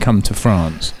 and then he'd come to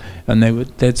France, and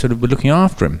they sort of were looking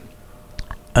after him,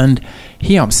 and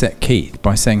he upset Keith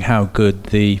by saying how good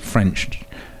the French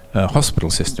hospital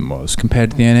system was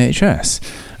compared to the NHS,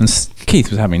 and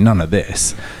Keith was having none of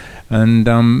this, and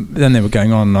then they were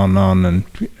going on, and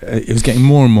it was getting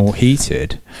more and more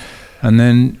heated, and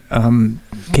then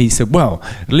Keith said, well,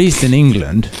 at least in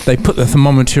England they put the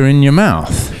thermometer in your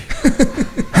mouth.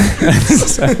 And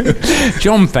so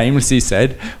John famously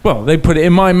said, well, they put it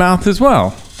in my mouth as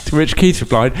well, to which Keith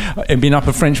replied, it'd been up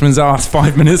a Frenchman's arse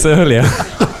 5 minutes earlier.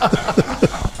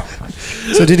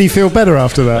 So did he feel better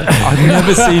after that? I've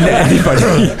never seen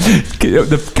anybody.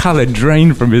 The colour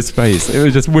drained from his face. It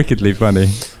was just wickedly funny.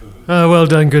 Oh, well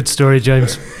done. Good story,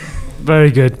 James.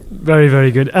 Very good. Very,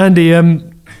 very good. Andy,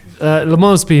 Le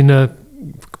Mans has been a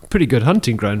pretty good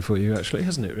hunting ground for you, actually,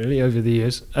 hasn't it, really, over the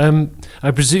years?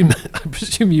 I presume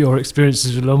your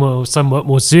experiences with Le Mans are somewhat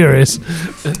more serious.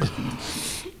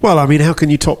 Well, I mean, how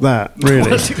can you top that,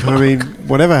 really? I mean,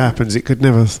 whatever happens, it could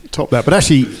never top that. But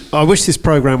actually, I wish this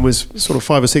programme was sort of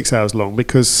 5 or 6 hours long,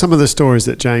 because some of the stories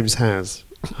that James has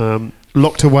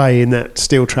locked away in that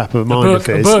steel trap of mind of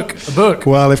his. A book.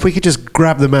 Well, if we could just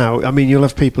grab them out, I mean, you'll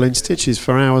have people in stitches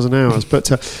for hours and hours. But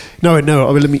no, I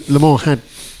mean, Le Mans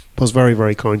was very,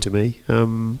 very kind to me.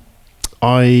 And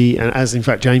as in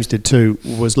fact James did too,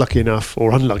 was lucky enough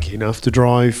or unlucky enough to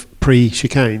drive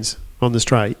pre-chicanes on the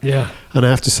straight. Yeah. And I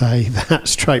have to say that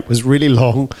straight was really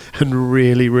long and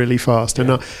really, really fast.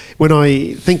 Yeah. And when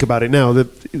I think about it now,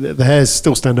 the hairs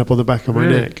still stand up on the back of my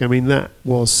neck. I mean, that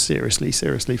was seriously,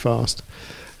 seriously fast.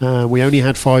 We only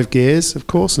had 5 gears, of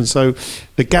course, and so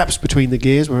the gaps between the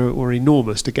gears were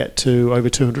enormous to get to over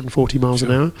 240 miles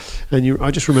an hour. And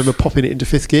I just remember popping it into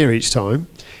 5th gear each time,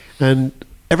 and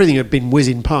everything had been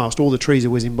whizzing past. All the trees are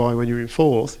whizzing by when you're in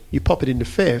 4th. You pop it into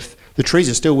 5th, the trees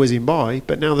are still whizzing by,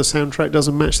 but now the soundtrack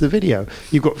doesn't match the video.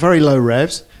 You've got very low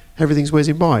revs, everything's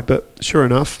whizzing by. But sure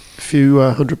enough, a few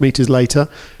 100 metres later,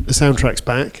 the soundtrack's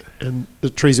back, and the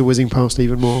trees are whizzing past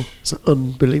even more. It's an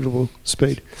unbelievable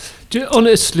speed.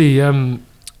 Honestly,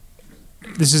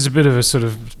 this is a bit of a sort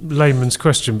of layman's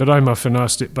question, but I'm often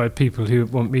asked it by people who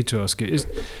want me to ask it.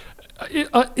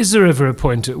 Is there ever a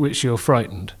point at which you're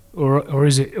frightened? Or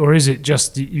is it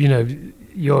just, you know,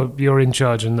 you're in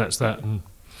charge and that's that? And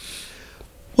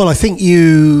well, I think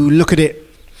you look at it.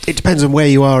 It depends on where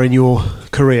you are in your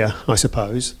career, I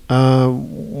suppose.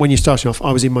 When you're starting off,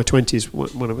 I was in my 20s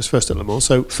when I was first at Le Mans.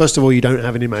 So first of all, you don't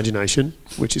have an imagination,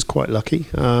 which is quite lucky.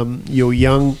 You're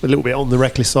young, a little bit on the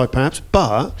reckless side perhaps,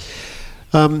 but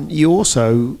you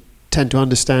also tend to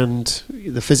understand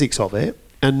the physics of it.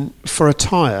 And for a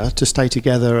tyre to stay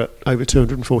together at over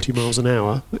 240 miles an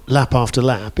hour, lap after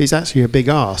lap, is actually a big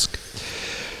ask.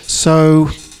 So,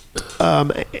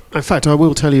 in fact, I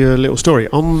will tell you a little story.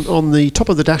 On the top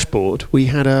of the dashboard, we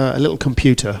had a little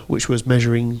computer which was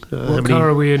measuring what car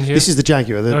are we in here? This is the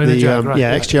Jaguar, the Jag, right,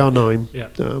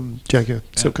 XJR9 Jaguar,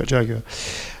 Silk-cut Jaguar.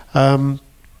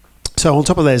 So on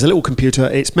top of there's a little computer.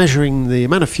 It's measuring the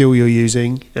amount of fuel you're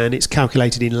using, and it's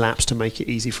calculated in laps to make it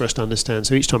easy for us to understand.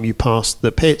 So each time you pass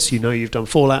the pits, you know you've done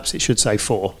 4 laps. It should say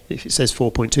 4. If it says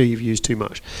 4.2, you've used too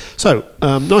much. So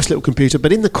nice little computer.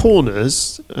 But in the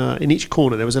corners, in each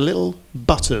corner, there was a little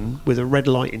button with a red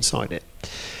light inside it.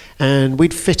 And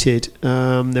we'd fitted.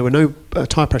 There were no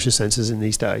tyre pressure sensors in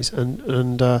these days,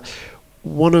 and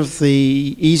one of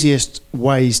the easiest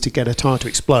ways to get a tyre to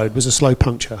explode was a slow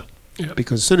puncture.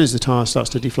 because as soon as the tyre starts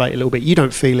to deflate a little bit, you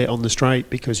don't feel it on the straight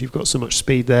because you've got so much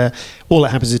speed there. All that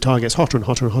happens is the tyre gets hotter and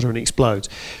hotter and hotter and explodes.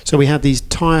 So we had these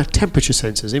tyre temperature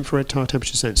sensors, infrared tyre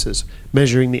temperature sensors,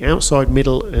 measuring the outside,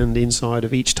 middle and inside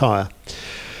of each tyre.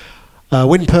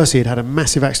 When Percy had a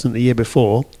massive accident the year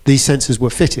before, these sensors were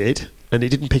fitted and it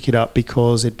didn't pick it up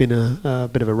because it'd been a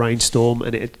bit of a rainstorm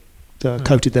and it had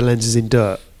coated the lenses in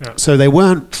dirt. Yeah. So they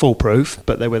weren't foolproof,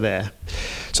 but they were there.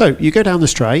 So you go down the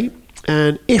straight,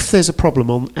 and if there's a problem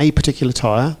on a particular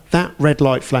tyre, that red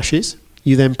light flashes.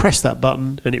 You then press that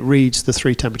button and it reads the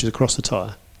 3 temperatures across the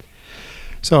tyre.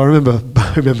 So I remember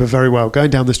very well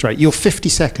going down the straight. You're 50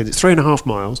 seconds, it's 3.5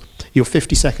 miles, you're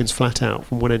 50 seconds flat out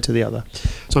from one end to the other.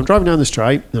 So I'm driving down the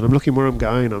straight and I'm looking where I'm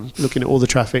going, I'm looking at all the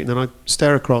traffic, and then I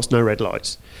stare across, no red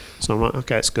lights. So I'm like,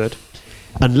 okay, it's good.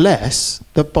 Unless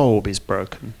the bulb is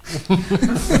broken.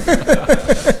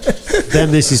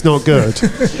 Then this is not good.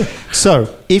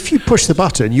 So if you push the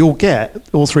button, you'll get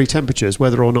all 3 temperatures,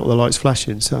 whether or not the light's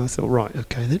flashing. So I thought, right,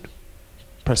 okay then.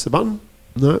 Press the button.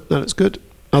 No, that's good.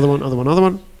 Other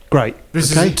one. Great. This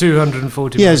is at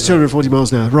 240 miles. Yeah, it's 240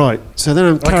 miles an hour. Right. So then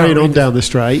I'm carrying on down the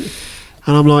straight,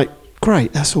 and I'm like,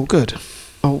 great, that's all good.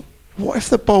 Oh, what if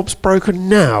the bulb's broken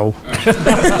now?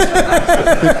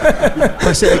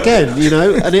 Press it again,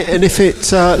 and if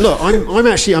it look,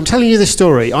 I'm telling you this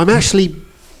story. I'm actually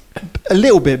a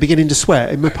little bit beginning to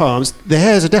sweat in my palms. The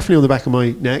hairs are definitely on the back of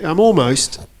my neck. I'm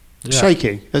almost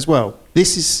shaking as well.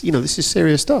 This is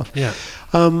serious stuff. Yeah.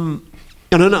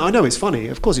 And I know it's funny.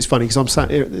 Of course, it's funny because I'm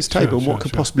sat here at this table. And what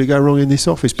could possibly go wrong in this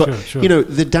office? But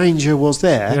the danger was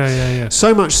there. Yeah.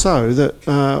 So much so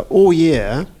that all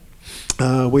year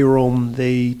we were on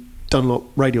the Dunlop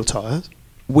radial tyres,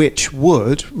 which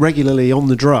would regularly on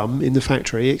the drum in the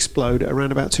factory explode at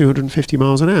around about 250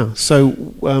 miles an hour. So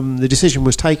the decision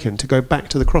was taken to go back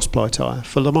to the cross-ply tyre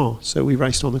for Le Mans. So we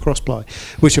raced on the cross-ply,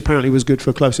 which apparently was good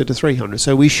for closer to 300.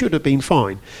 So we should have been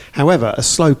fine. However, a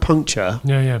slow puncture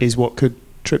is what could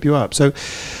trip you up. So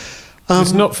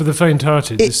it's not for the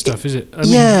faint-hearted, this stuff, is it?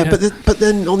 But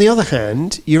then on the other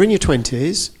hand, you're in your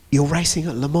 20s, you're racing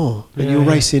at Le Mans, and you're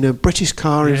racing a British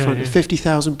car in front of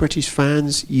 50,000 British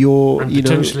fans.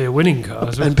 Potentially a winning car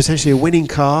as well. And potentially a winning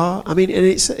car. I mean, and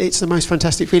it's the most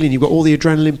fantastic feeling. You've got all the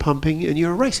adrenaline pumping, and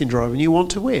you're a racing driver, and you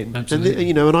want to win. Absolutely.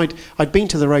 And I'd been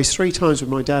to the race 3 times with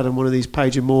my dad on one of these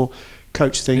Page and Moore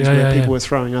coach things where people were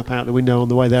throwing up out the window on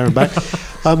the way there and back.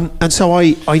 And so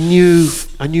I knew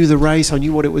the race, I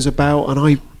knew what it was about,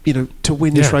 and to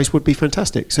win this race would be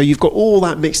fantastic. So you've got all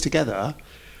that mixed together.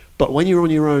 But when you're on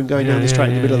your own going down the straight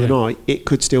in the middle of the night, it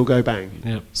could still go bang.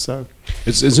 Yeah. So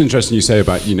it's interesting you say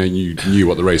about you knew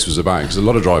what the race was about, because a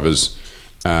lot of drivers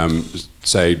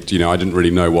say I didn't really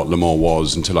know what Le Mans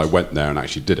was until I went there and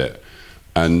actually did it.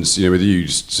 And with you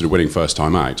sort of winning first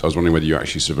time out, I was wondering whether you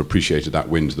actually sort of appreciated that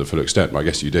win to the full extent. But I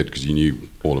guess you did, because you knew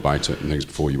all about it and things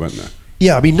before you went there.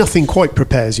 Yeah, I mean, nothing quite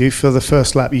prepares you for the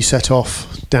first lap you set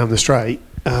off down the straight.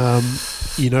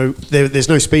 There's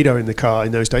no speedo in the car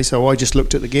in those days, so I just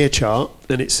looked at the gear chart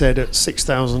and it said at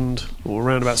 6,000 or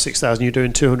around about 6,000 you're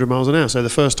doing 200 miles an hour. So the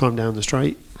first time down the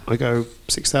straight I go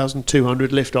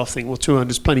 6,200, lift off, think 200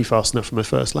 is plenty fast enough for my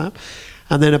first lap,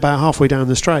 and then about halfway down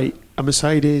the straight a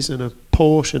Mercedes and a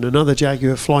Porsche and another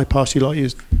Jaguar fly past you like you're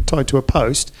tied to a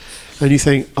post, and you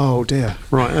think, oh dear,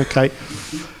 right, okay.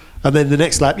 And then the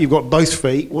next lap you've got both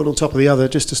feet one on top of the other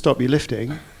just to stop you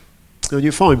lifting, and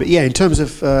you're fine. But yeah, in terms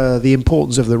of the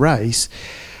importance of the race,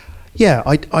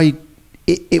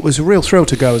 it was a real thrill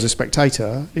to go as a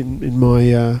spectator in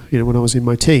my when I was in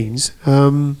my teens.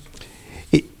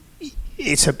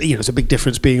 It's a big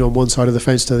difference being on one side of the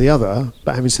fence to the other.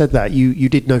 But having said that, you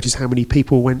did notice how many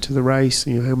people went to the race.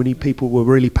 How many people were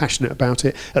really passionate about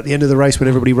it. At the end of the race, when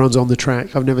everybody runs on the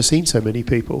track, I've never seen so many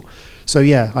people. So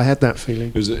yeah, I had that feeling.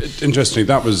 It was interesting.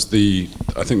 That was the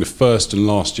first and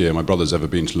last year my brother's ever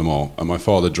been to Le Mans, and my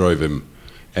father drove him,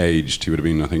 aged. He would have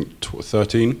been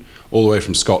 13, all the way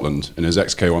from Scotland in his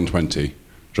XK120.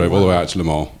 Drove all the way out to Le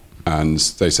Mans. And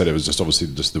they said it was obviously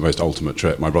the most ultimate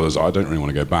trip. My brother's, I don't really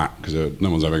want to go back because no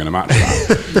one's ever going to match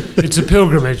that. It's a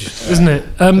pilgrimage, isn't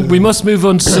it? We must move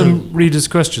on to some readers'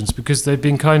 questions because they've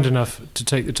been kind enough to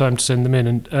take the time to send them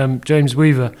in. And James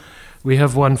Weaver, we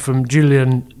have one from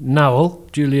Julian Nowell.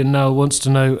 Julian Nowell wants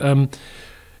to know,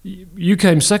 you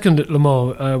came second at Le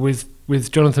Mans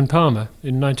with Jonathan Palmer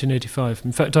in 1985.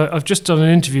 In fact, I've just done an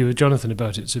interview with Jonathan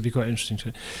about it, so it'd be quite interesting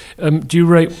to. Do you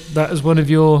rate that as one of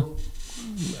your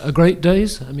great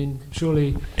days? I mean,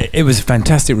 surely it was a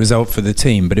fantastic result for the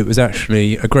team, but it was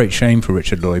actually a great shame for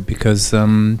Richard Lloyd because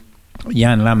Jan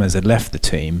Lammers had left the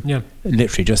team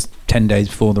literally just 10 days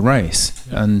before the race,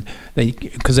 and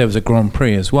because there was a Grand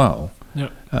Prix as well, Yeah.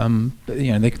 But,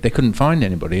 they couldn't find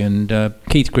anybody, and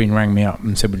Keith Green rang me up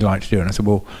and said, "Would you like to do it?" And I said,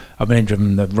 "Well, I've been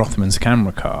driven the Rothmans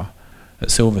camera car at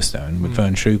Silverstone with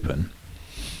Vern Schuppen.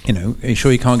 Are you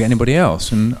sure you can't get anybody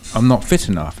else? And I'm not fit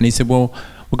enough." And he said, "Well,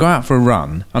 we'll go out for a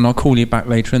run, and I'll call you back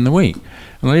later in the week."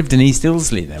 And I lived in East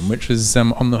Ilsley then, which was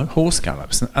on the horse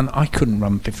gallops, and I couldn't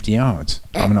run 50 yards.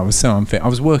 I mean, I was so unfit. I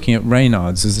was working at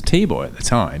Reynard's as a T-boy at the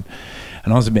time,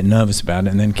 and I was a bit nervous about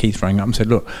it. And then Keith rang up and said,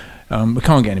 "Look, we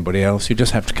can't get anybody else. You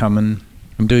just have to come and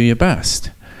do your best."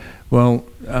 Well,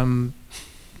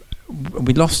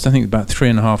 we lost, I think, about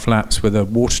 3.5 laps with a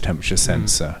water temperature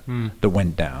sensor that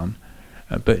went down.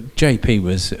 But JP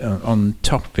was on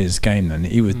top of his game then.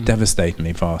 He was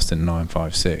devastatingly fast in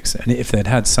 9.56. And if they'd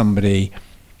had somebody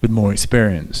with more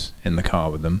experience in the car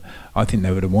with them, I think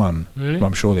they would have won. Really? Well,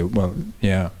 I'm sure they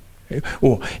yeah.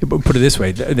 Or put it this way,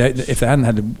 if they hadn't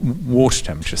had a water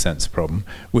temperature sensor problem,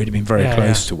 we'd have been very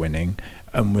close to winning.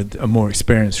 And with a more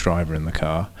experienced driver in the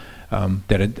car,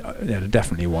 they'd have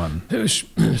definitely won. It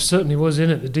certainly was in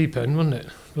at the deep end, wasn't it?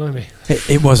 Blimey.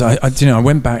 It was. I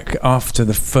went back after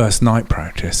the first night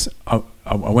practice. I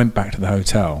went back to the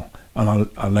hotel and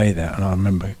I lay there and I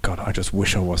remember, God, I just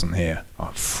wish I wasn't here. I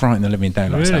frightened the living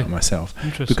daylights out of myself.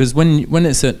 Because when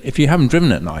it's if you haven't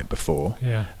driven at night before,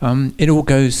 it all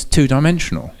goes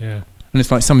two-dimensional. Yeah. And it's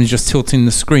like somebody's just tilting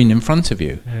the screen in front of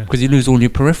you because you lose all your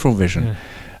peripheral vision. Yeah.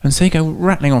 And so you go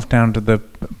rattling off down to the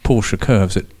Porsche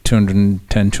curves at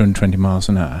 210, 220 miles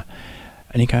an hour.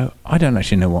 And you go, I don't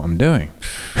actually know what I'm doing.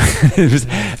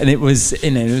 it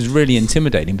was really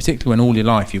intimidating, particularly when all your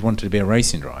life you've wanted to be a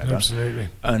racing driver. Absolutely.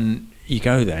 And you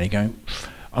go there and you go,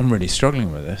 I'm really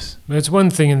struggling with this. It's one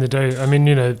thing in the day. I mean,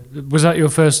 was that your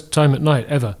first time at night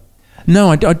ever? No,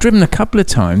 I'd driven a couple of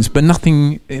times, but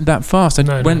nothing that fast.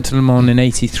 I went to Le Mans in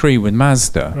 '83 with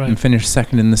Mazda and finished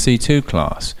second in the C2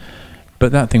 class.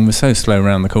 But that thing was so slow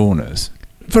around the corners.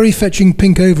 Very fetching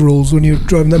pink overalls when you were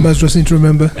driving that Mazda, I seem to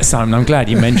remember. Simon, I'm glad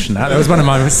you mentioned that. That was one of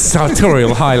my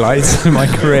sartorial highlights in my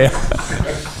career.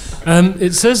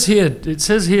 It says here,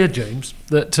 James,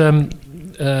 that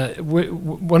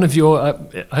one of your,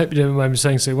 I hope you don't mind me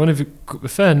saying so, one of a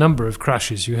fair number of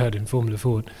crashes you had in Formula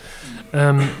Ford,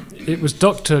 it was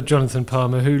Dr. Jonathan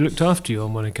Palmer who looked after you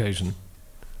on one occasion.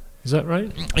 Is that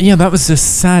right? Yeah, that was a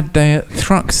sad day at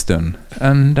Thruxton.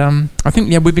 And I think,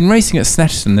 we'd been racing at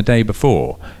Snetterton the day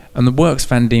before, and the Works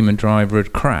Van Diemen driver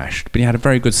had crashed, but he had a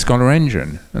very good Scholar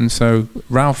engine. And so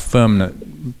Ralph Furman at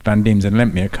Van Diemen's had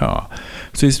lent me a car.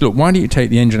 So he said, look, why don't you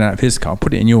take the engine out of his car,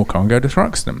 put it in your car and go to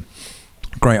Thruxton?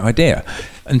 Great idea.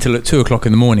 Until at 2:00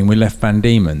 in the morning, we left Van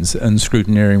Diemen's, and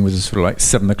scrutineering was sort of like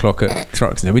 7:00 at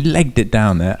Thruxton. So we legged it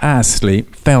down there,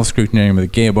 asleep, failed scrutineering with a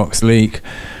gearbox leak,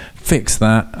 fixed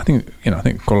that. I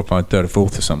think qualified 3rd or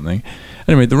 4th or something.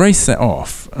 Anyway, the race set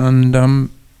off, and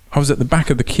I was at the back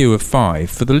of the queue of 5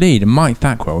 for the lead, and Mike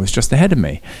Thackwell was just ahead of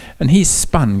me, and he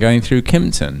spun going through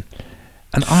Kimpton.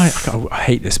 And I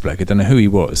hate this bloke. I don't know who he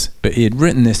was, but he had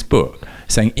written this book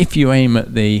saying if you aim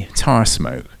at the tyre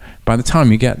smoke, by the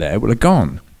time you get there, it will have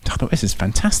gone. I thought, this is a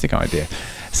fantastic idea.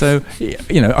 So,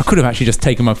 I could have actually just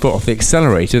taken my foot off the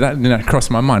accelerator. That didn't cross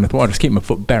my mind. I thought I'd just keep my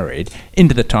foot buried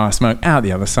into the tyre smoke, out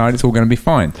the other side. It's all going to be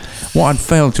fine. What I'd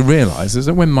failed to realise is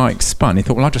that when Mike spun, he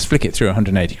thought, well, I'll just flick it through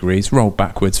 180 degrees, roll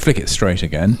backwards, flick it straight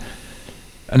again,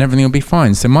 and everything will be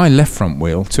fine. So my left front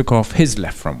wheel took off his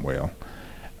left front wheel.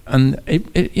 And,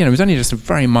 it was only just a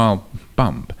very mild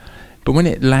bump. But when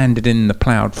it landed in the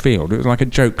ploughed field, it was like a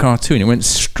joke cartoon. It went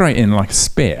straight in like a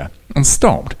spear and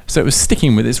stopped. So it was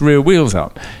sticking with its rear wheels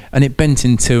up. And it bent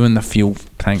in two and the fuel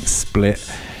tank split.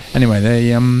 Anyway,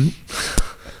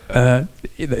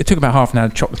 it took about half an hour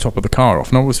to chop the top of the car off.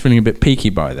 And I was feeling a bit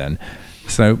peaky by then.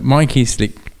 So Mike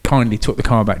Eastley kindly took the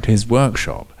car back to his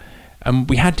workshop. And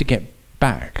we had to get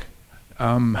back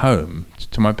home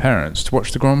to my parents to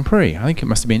watch the Grand Prix. I think it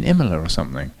must have been Imola or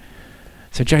something.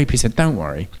 So JP said, don't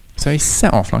worry. So he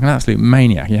set off like an absolute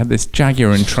maniac. He had this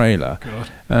Jaguar and trailer. God.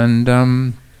 And,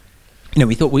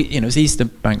 we thought, it was Easter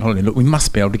bank holiday. Look, we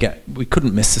must be able to we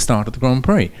couldn't miss the start of the Grand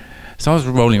Prix. So I was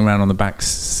rolling around on the back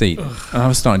seat. And I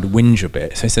was starting to whinge a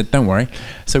bit. So he said, don't worry.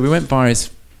 So we went by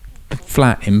his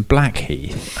flat in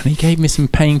Blackheath, and he gave me some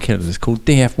painkillers called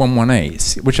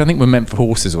DF118s, which I think were meant for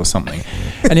horses or something.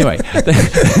 Anyway,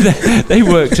 they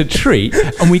worked a treat,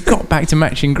 and we got back to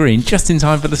Matching Green just in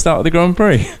time for the start of the Grand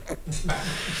Prix.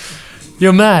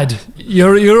 You're mad.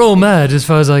 You're all mad, as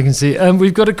far as I can see.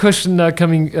 We've got a question now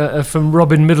coming from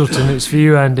Robin Middleton. It's for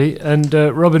you, Andy. And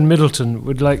Robin Middleton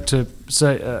would like to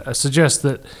suggest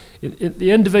that at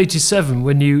the end of '87,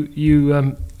 when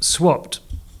you swapped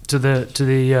to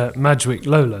the Madgwick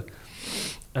Lola,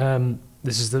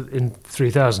 this is in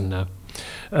 3000 now.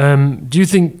 Do you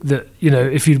think that,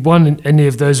 if you'd won any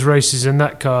of those races in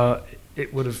that car,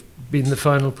 it would have been the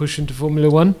final push into Formula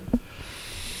One?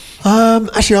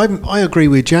 Actually, I agree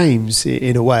with James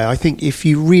in a way. I think if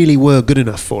you really were good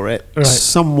enough for it,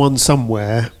 someone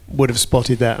somewhere would have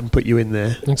spotted that and put you in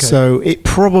there. Okay. So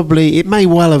it may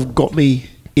well have got me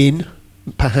in,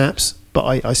 perhaps, but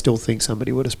I still think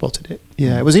somebody would have spotted it.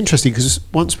 Yeah, it was interesting because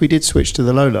once we did switch to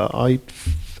the Lola, I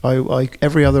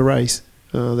every other race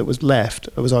that was left,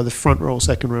 I was either front row or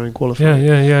second row in qualifying.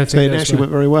 Yeah. So it actually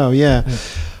went very well. Yeah.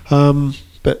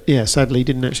 But yeah, sadly,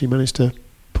 didn't actually manage to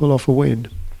pull off a win.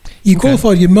 You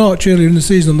qualified your March earlier in the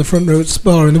season on the front row at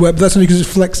Spa in the wet, but that's only because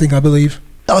it's flexing, I believe.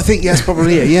 I think that's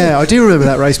probably it. Yeah, I do remember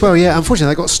that race well. Yeah,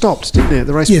 unfortunately, they got stopped, didn't it?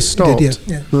 The race was stopped. It did,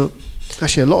 yeah. Well,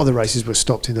 actually, a lot of the races were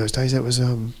stopped in those days. It was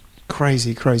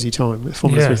crazy time with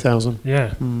Formula 3000.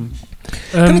 Yeah.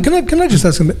 Can I just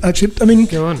ask him? Actually, I mean,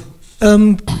 go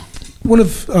on. One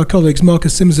of our colleagues,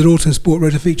 Marcus Sims at Autosport,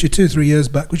 wrote a feature 2 or 3 years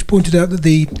back, which pointed out that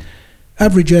the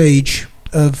average age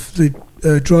of the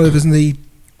drivers in the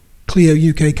Clio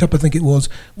UK Cup, I think it was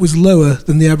lower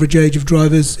than the average age of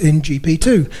drivers in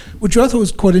GP2, which I thought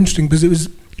was quite interesting because it was a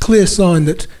clear sign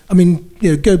that,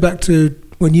 go back to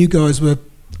when you guys were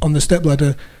on the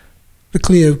stepladder, the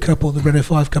Clio Cup or the Renault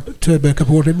 5 Cup, Turbo Cup,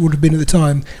 or whatever it would have been at the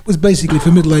time, was basically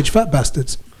for middle-aged fat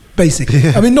bastards. Basically.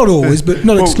 Yeah. I mean, not always, but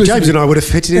not exclusively. James and I would have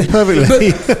fitted in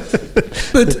perfectly.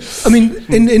 but I mean,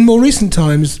 in more recent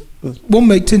times,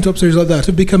 one-make tin-top series like that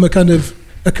have become a kind of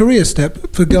a career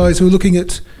step for guys who are looking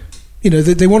at,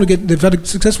 they want to they've had a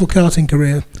successful karting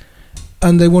career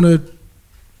and they want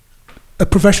a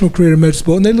professional career in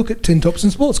motorsport, and they look at tin tops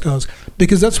and sports cars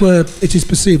because that's where it is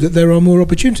perceived that there are more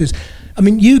opportunities. I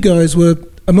mean, you guys were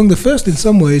among the first in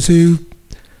some ways who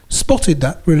spotted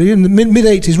that really in the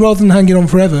mid-80s, rather than hanging on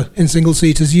forever in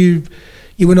single-seaters. You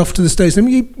went off to the States. I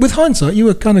mean, with hindsight, you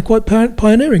were kind of quite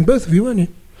pioneering, both of you, weren't you?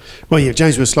 Well, yeah,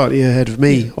 James was slightly ahead of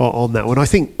me on that one. I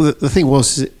think the thing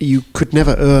was you could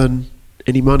never earn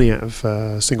any money out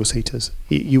of single-seaters.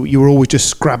 You were always just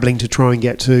scrabbling to try and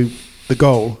get to the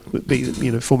goal, be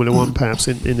Formula One perhaps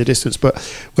in the distance. But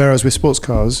whereas with sports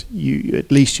cars,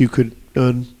 at least you could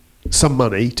earn some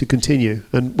money to continue,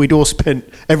 and we'd all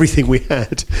spent everything we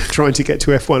had trying to get to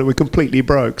F1 and we're completely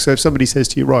broke. So if somebody says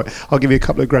to you, right, I'll give you a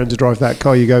couple of grand to drive that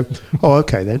car, you go, oh,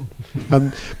 okay then.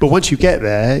 But once you get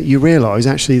there, you realise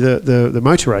actually that the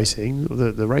motor racing,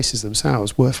 the races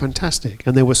themselves were fantastic,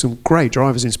 and there were some great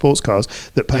drivers in sports cars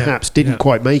that perhaps didn't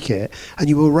quite make it, and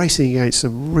you were racing against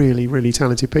some really, really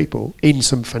talented people in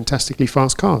some fantastically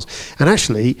fast cars. And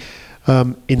actually,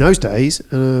 in those days,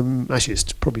 actually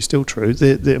it's probably still true,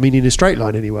 I mean, in a straight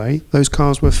line anyway, those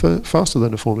cars were faster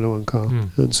than a Formula One car.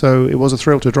 And so it was a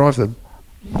thrill to drive them.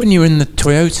 When you were in the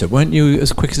Toyota, weren't you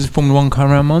as quick as a Formula One car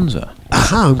around Monza?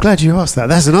 Aha, I'm glad you asked that.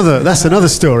 That's another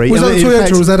story. Was that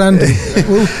Toyota or was that Andy?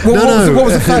 What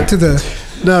was the factor there?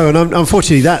 No, and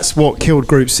unfortunately, that's what killed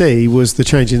Group C, was the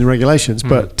change in the regulations.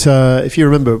 But if you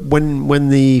remember, when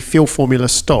the fuel formula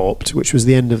stopped, which was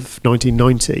the end of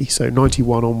 1990, so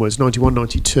 91 onwards, 91,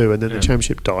 92, and then the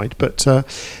championship died. But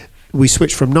we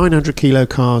switched from 900 kilo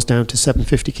cars down to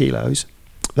 750 kilos.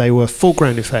 They were full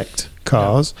ground effect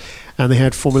cars, and they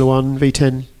had Formula One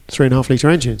V10 3.5 litre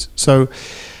engines. So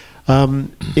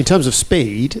in terms of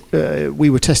speed, we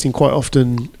were testing quite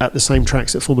often at the same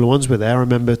tracks that Formula Ones were there. I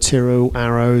remember Tyrrell,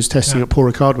 Arrows testing at Paul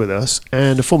Ricard with us,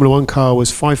 and a Formula One car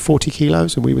was 540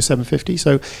 kilos and we were 750.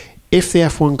 So if the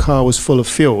F1 car was full of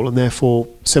fuel and therefore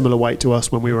similar weight to us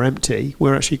when we were empty, we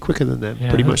were actually quicker than them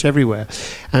pretty much everywhere.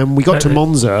 And we got to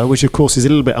Monza, which of course is a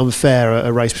little bit unfair,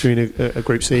 a race between a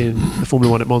Group C and a Formula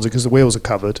One at Monza, because the wheels are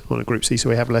covered on a Group C, so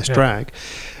we have less drag.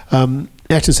 Ayrton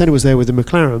Senna was there with the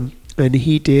McLaren, and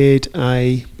he did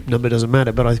a number, doesn't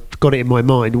matter, but I've got it in my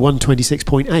mind,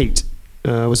 126.8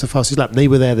 was the fastest lap. And they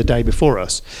were there the day before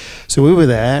us. So we were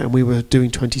there and we were doing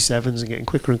 27s and getting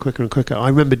quicker and quicker and quicker. I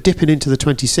remember dipping into the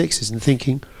 26s and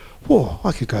thinking, whoa,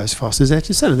 I could go as fast as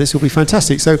Ayrton Senna. This will be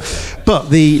fantastic. So, but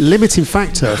the limiting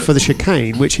factor for the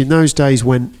chicane, which in those days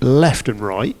went left and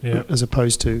right, as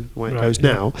opposed to the way it goes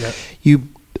now,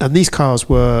 and these cars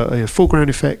were full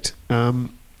ground effect,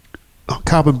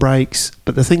 carbon brakes,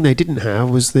 but the thing they didn't have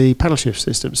was the paddle shift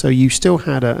system. So you still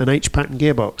had an H-pattern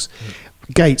gearbox.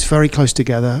 Gates very close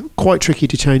together, quite tricky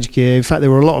to change gear. In fact,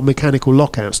 there were a lot of mechanical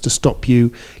lockouts to stop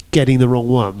you getting the wrong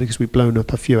one, because we've blown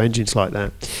up a few engines like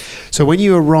that. So when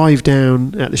you arrived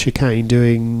down at the chicane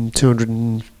doing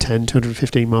 210,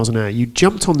 215 miles an hour, you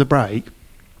jumped on the brake.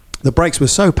 The brakes were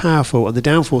so powerful and the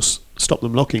downforce stopped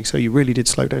them locking, so you really did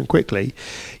slow down quickly.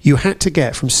 You had to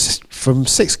get from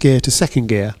sixth gear to second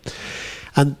gear.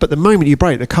 But the moment you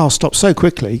brake, the car stops so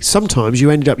quickly. Sometimes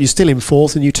you're still in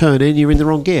fourth and you turn in, you're in the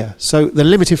wrong gear. So the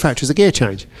limiting factor is the gear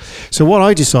change. So what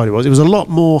I decided was it was a lot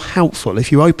more helpful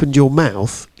if you opened your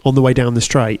mouth on the way down the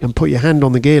straight and put your hand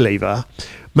on the gear lever,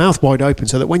 mouth wide open,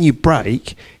 so that when you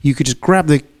brake, you could just grab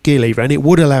the gear lever and it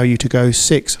would allow you to go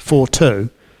 6, 4, 2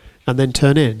 and then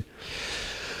turn in.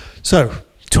 So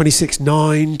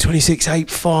 26.9,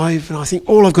 26.85, and I think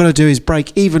all I've got to do is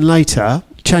brake even later,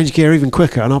 change gear even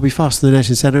quicker, and I'll be faster than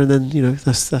Ayrton Senna, and then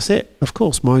that's it. Of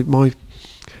course,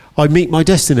 I meet my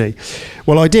destiny.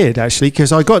 Well, I did actually,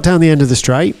 because I got down the end of the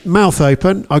straight, mouth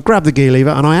open, I grabbed the gear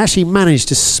lever, and I actually managed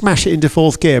to smash it into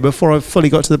fourth gear before I fully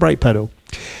got to the brake pedal.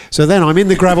 So then I'm in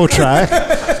the gravel track,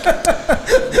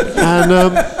 and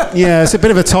it's a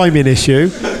bit of a timing issue.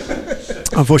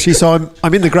 Unfortunately, so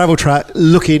I'm in the gravel track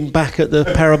looking back at the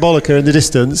parabolica in the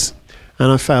distance, and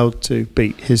I failed to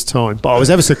beat his time. But I was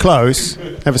ever so close.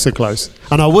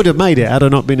 And I would have made it had I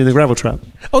not been in the gravel trap.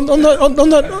 On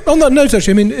that note,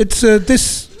 actually, I mean, it's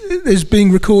this is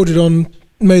being recorded on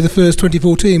May the 1st,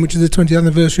 2014, which is the 20th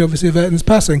anniversary, obviously, of Ayrton's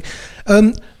passing.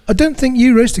 I don't think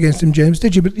you raced against him, James,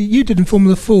 did you? But you did in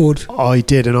Formula Ford. I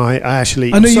did, and I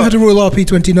actually... I know you had a Royal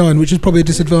RP29, which is probably a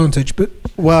disadvantage, but...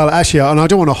 Well, actually, and I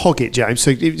don't want to hog it, James,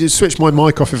 so you switch my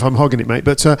mic off if I'm hogging it, mate.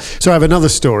 But so I have another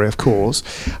story, of course.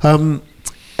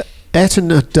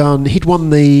 Ayrton he'd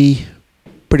won the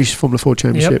British Formula Ford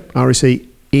Championship, RSC,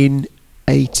 in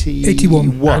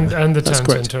 81. And the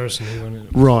Townsend Harrison, he won it.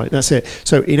 Right, that's it.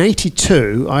 So in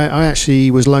 82, I actually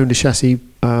was loaned a chassis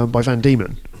by Van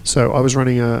Diemen. So I was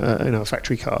running a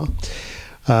factory car,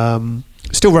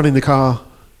 still running the car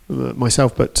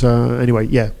myself, but anyway,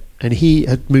 yeah. And he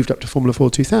had moved up to Formula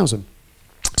Ford 2000.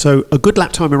 So a good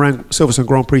lap time around Silverstone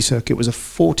Grand Prix circuit was a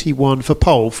 41 for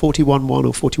pole, 41.1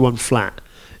 or 41 flat.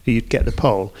 You'd get the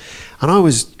pole, and I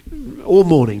was all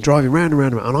morning driving round and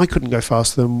round, and I couldn't go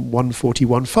faster than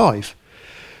 141.5.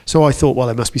 So I thought, well,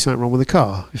 there must be something wrong with the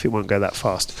car if it won't go that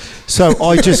fast. So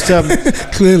I just...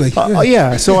 Clearly.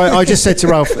 So I just said to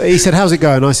Ralph, he said, how's it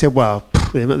going? I said, well, I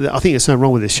think there's something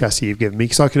wrong with this chassis you've given me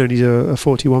because I can only do a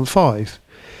 41.5.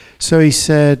 So he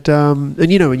said, and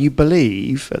when you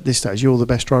believe at this stage you're the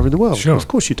best driver in the world. Sure. Of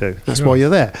course you do. That's why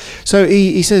you're there. So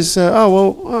he says,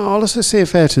 let's see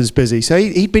if Ayrton's busy. So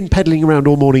he'd been pedalling around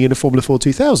all morning in a Formula 4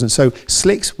 2000. So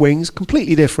slicks, wings,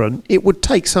 completely different. It would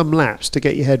take some laps to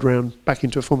get your head round back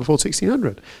into a Formula 4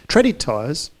 1600. Treaded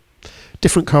tyres,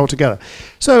 different car altogether.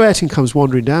 So Ayrton comes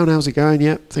wandering down. How's it going?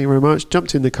 Yeah, thank you very much.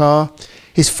 Jumped in the car.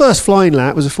 His first flying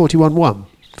lap was a 41.1.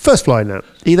 First flying lap.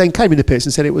 He then came in the pits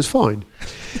and said it was fine.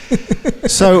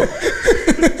 So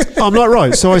I'm like,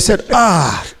 right. So I said,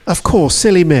 of course,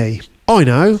 silly me. I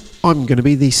know. I'm going to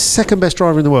be the second best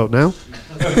driver in the world now.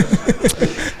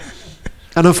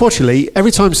 And unfortunately,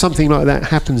 every time something like that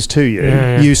happens to you,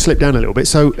 you slip down a little bit.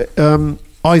 So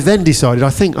I then decided,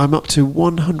 I think I'm up to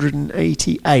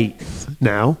 188th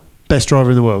now, best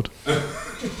driver in the world.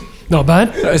 Not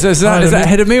bad. Is that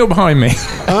ahead of me or behind me?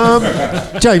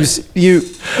 James,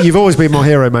 you've always been my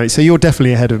hero, mate, so you're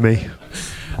definitely ahead of me.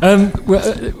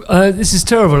 This is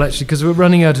terrible, actually, because we're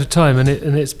running out of time, and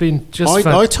it's been just...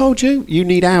 I told you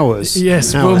need hours.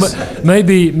 Yes, hours. Well,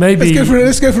 maybe...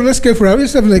 Let's go for hours.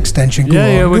 Let's have an extension.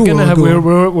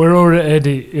 We're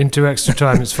already into extra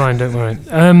time. It's fine, don't worry.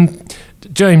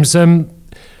 James,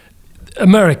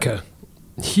 America,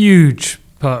 huge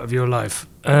part of your life.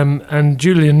 And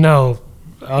Julian now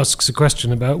asks a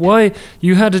question about why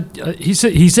you had he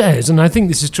says, and I think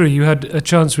this is true, you had a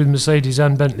chance with Mercedes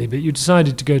and Bentley, but you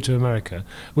decided to go to America,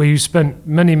 where you spent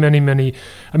many,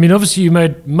 I mean, obviously you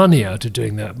made money out of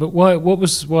doing that, but why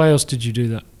else did you do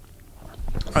that?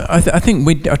 I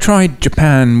think I tried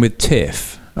Japan with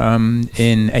Tiff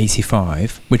in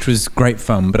 85, which was great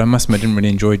fun, but I must admit I didn't really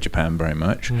enjoy Japan very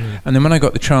much. And then when I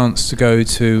got the chance to go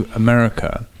to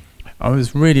America, I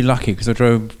was really lucky because I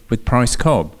drove with Price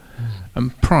Cobb.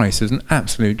 And Price is an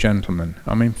absolute gentleman.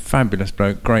 I mean, fabulous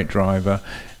bloke, great driver.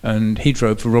 And he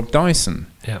drove for Rob Dyson.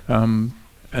 Yeah. And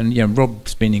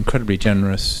Rob's been incredibly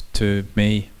generous to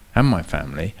me and my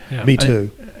family. Yeah. Me too.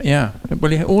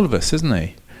 Well, all of us, isn't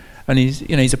he? And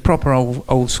he's a proper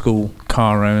old school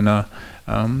car owner.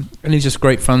 And he's just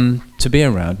great fun to be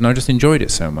around. And I just enjoyed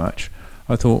it so much.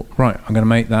 I thought, right, I'm going to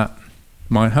make that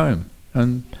my home.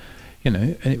 And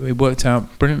it worked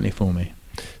out brilliantly for me.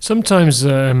 Sometimes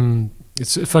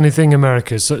it's a funny thing,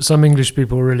 America. Some English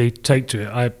people really take to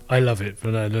it. I love it,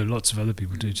 but I know lots of other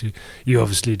people do too. You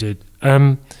obviously did.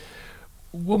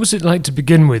 What was it like to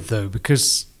begin with, though?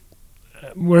 Because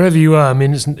wherever you are, I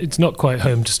mean, it's not quite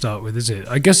home to start with, is it?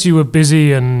 I guess you were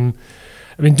busy, and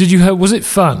I mean, was it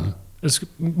fun? It's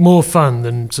more fun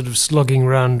than sort of slogging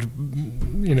around,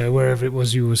 wherever it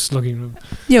was you were slogging.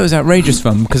 Yeah, it was outrageous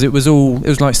fun because it was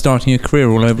like starting a career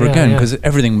all over again because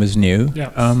everything was new.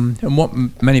 Yeah. And what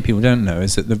many people don't know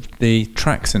is that the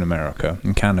tracks in America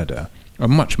and Canada are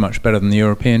much, much better than the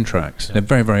European tracks. They're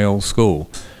very, very old school.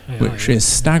 Which is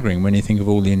staggering when you think of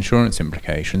all the insurance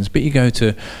implications. But you go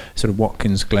to sort of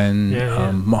Watkins Glen,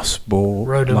 Mossball,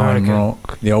 Lime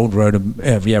Rock, the old Road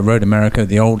America,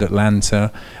 the old Atlanta.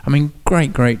 I mean,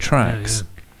 great tracks.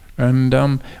 Yeah.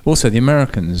 And also the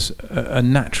Americans are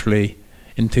naturally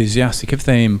enthusiastic. If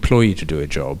they employ you to do a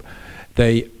job,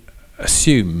 they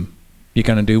assume you're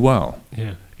going to do well.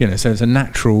 Yeah. So it's a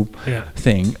natural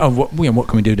thing. Oh, what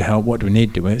can we do to help? What do we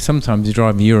need to do? Sometimes you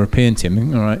drive a European team,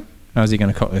 and, all right, how's he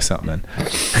going to cock this up then?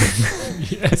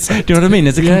 Yes. Do you know what I mean?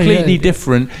 It's a completely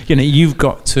different. You've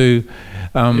got to.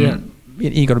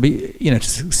 You've got to be. To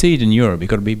succeed in Europe, you've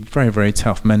got to be very, very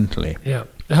tough mentally. Yeah.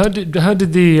 How did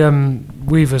the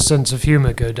Weaver sense of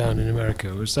humour go down in America?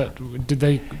 Did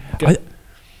they?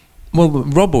 Well,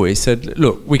 Rob always said,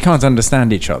 "Look, we can't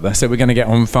understand each other, so we're going to get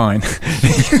on fine."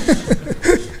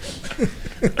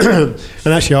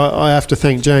 And actually, I have to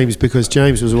thank James, because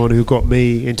James was the one who got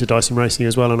me into Dyson Racing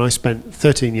as well, and I spent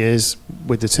 13 years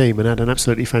with the team and had an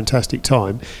absolutely fantastic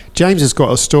time. James has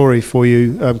got a story for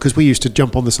you, because we used to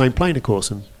jump on the same plane, of course,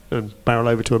 and barrel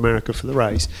over to America for the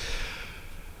race.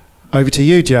 Over to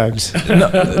you, James.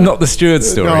 Not the steward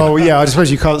story. Oh, yeah, I suppose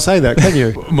you can't say that, can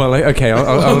you? Well, okay,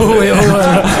 I'll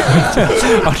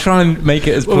try and make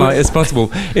it as polite as possible.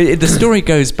 The story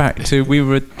goes back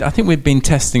to, I think we'd been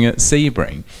testing at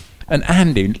Sebring, and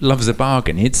Andy loves a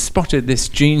bargain. He'd spotted this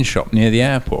jean shop near the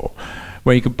airport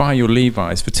where you could buy your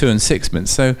Levi's for 2 and 6pence.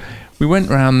 So we went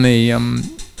round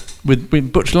with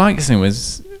Butch Likison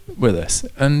was with us,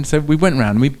 and so we went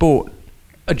round and we bought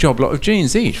a job lot of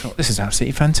jeans each. Thought, this is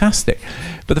absolutely fantastic.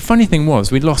 But the funny thing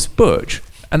was, we lost Butch,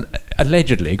 and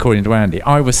allegedly, according to Andy,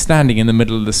 I was standing in the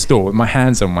middle of the store with my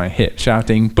hands on my hip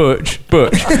shouting, "Butch,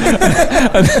 Butch."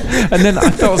 and then I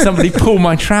felt somebody pull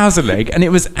my trouser leg, and it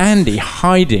was Andy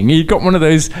hiding. He'd got one of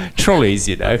those trolleys,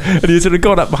 and he sort of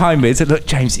got up behind me and said, "Look,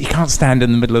 James, you can't stand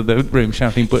in the middle of the room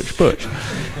shouting, Butch, Butch."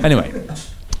 Anyway,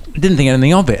 didn't think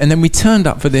anything of it, and then we turned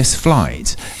up for this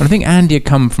flight, and I think Andy had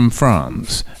come from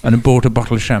France and had bought a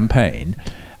bottle of champagne,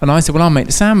 and I said, well, I'll make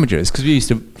the sandwiches, because we used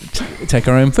to take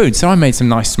our own food. So I made some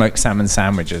nice smoked salmon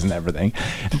sandwiches and everything,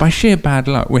 and by sheer bad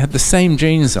luck we had the same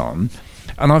jeans on,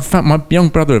 and I found my young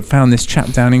brother had found this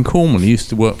chap down in Cornwall who used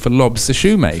to work for Lobbs the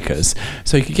shoemakers,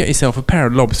 so you could get yourself a pair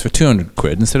of Lobbs for 200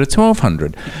 quid instead of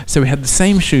 1,200. So we had the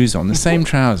same shoes on, the same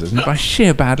trousers, and by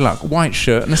sheer bad luck, white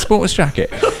shirt and a sports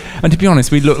jacket. And to be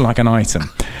honest, we looked like an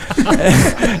item.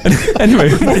 Anyway,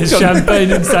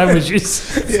 champagne and sandwiches.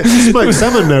 Smoked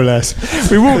salmon, no less.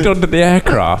 We walked onto the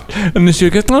aircraft, and the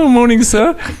steward goes, "Oh, morning,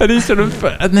 sir." And he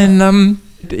and then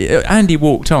Andy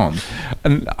walked on,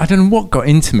 and I don't know what got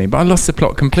into me, but I lost the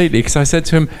plot completely, because I said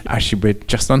to him, "Actually, we're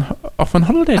just off on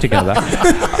holiday together."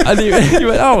 And he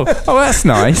went, "Oh, that's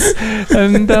nice."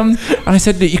 And I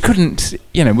said that you couldn't,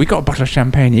 we got a bottle of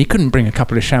champagne. You couldn't bring a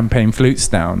couple of champagne flutes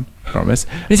down. Promise.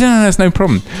 He said, "No, that's no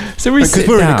problem." So we sit down. Because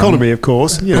we're in economy, of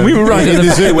course. And we were right in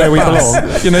the zoo where we belong.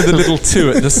 The little two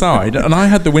at the side, and I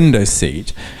had the window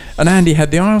seat, and Andy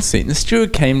had the aisle seat, and the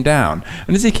steward came down,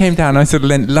 and as he came down, I sort of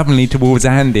leant lovingly towards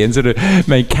Andy and sort of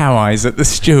made cow eyes at the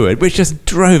steward, which just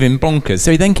drove him bonkers.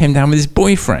 So he then came down with his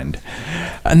boyfriend,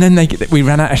 and then we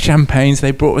ran out of champagne, so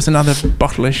they brought us another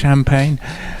bottle of champagne.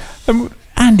 And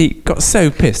Andy got so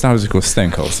pissed. I was, of course,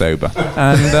 stone cold sober.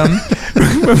 And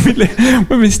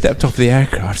when we stepped off the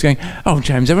aircraft, going, "Oh,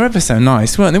 James, they were ever so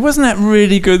nice, weren't they? Wasn't that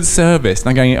really good service?" And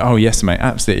I'm going, "Oh, yes, mate,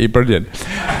 absolutely brilliant."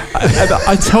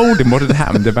 I told him what had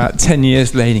happened about 10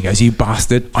 years later. He goes, "You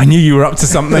bastard, I knew you were up to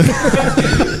something."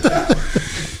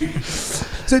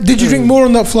 So did you drink more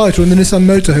on that flight or in the Nissan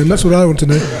motorhome? That's what I want to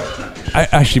know.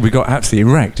 Actually, we got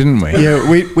absolutely wrecked, didn't we? Yeah,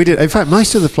 we did. In fact,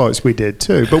 most of the flights we did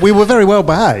too. But we were very well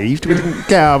behaved. We didn't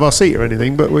get out of our seat or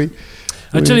anything, but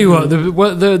I tell you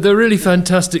what, the really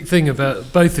fantastic thing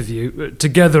about both of you,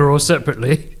 together or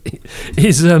separately,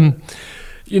 is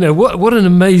what an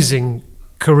amazing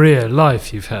career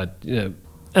life you've had.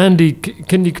 Andy,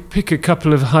 can you pick a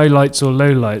couple of highlights or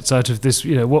lowlights out of this?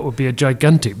 What would be a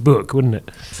gigantic book, wouldn't it?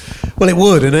 Well, it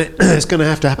would, and it's going to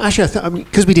have to happen. Actually,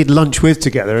 because we did Lunch With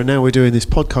together, and now we're doing this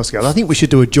podcast together, I think we should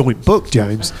do a joint book,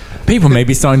 James. People may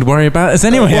be starting to worry about us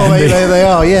anyway. Well, they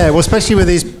are, yeah. Well, especially with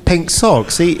his pink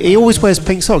socks. He always wears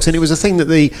pink socks, and it was a thing that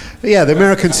the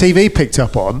American TV picked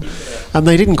up on, and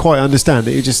they didn't quite understand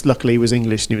it. Luckily he was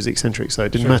English and he was eccentric, so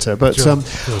it didn't matter. But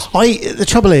the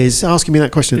trouble is, asking me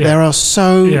that question, there are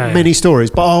so many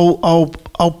stories, but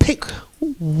I'll pick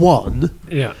won.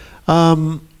 Yeah.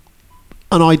 And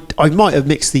I might have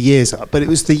mixed the years up, but it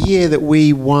was the year that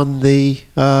we won the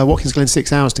Watkins Glen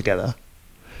 6 Hours together,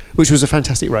 which was a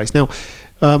fantastic race. Now,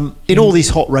 in all these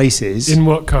hot races... In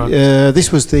what car?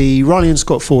 This was the Riley and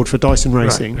Scott Ford for Dyson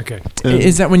Racing. Right, okay.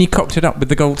 Is that when you cocked it up with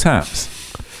the gold taps?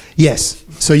 Yes.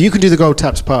 So you can do the gold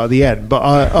taps part at the end,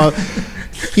 but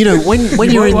you know, when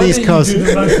you're in these cars,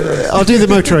 I'll do the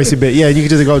motor racing bit. Yeah, you can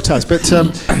do the gold taps. But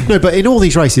no, but in all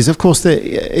these races, of course,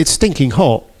 it's stinking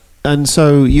hot, and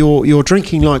so you're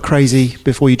drinking like crazy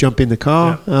before you jump in the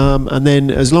car, and then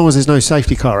as long as there's no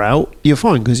safety car out, you're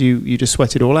fine because you just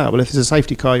sweat it all out. Well, if there's a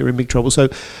safety car, you're in big trouble. So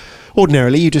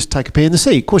ordinarily, you just take a pee in the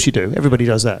seat. Of course you do. Everybody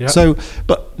does that. Yep. So,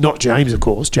 but not James, of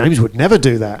course. James would never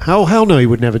do that. Hell no, he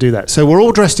would never do that. So we're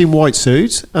all dressed in white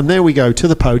suits, and there we go to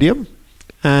the podium.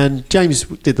 And James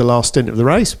did the last stint of the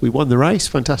race. We won the race.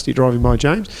 Fantastic driving by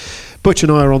James. Butch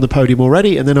and I are on the podium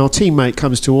already, and then our teammate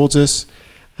comes towards us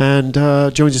and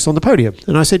joins us on the podium.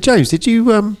 And I said, James, did you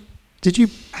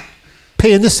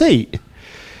pee in the seat?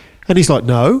 And he's like,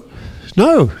 no,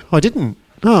 I didn't.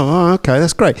 Oh, okay,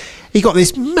 that's great. He got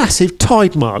this massive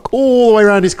tide mark all the way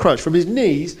around his crotch, from his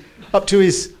knees up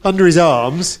to under his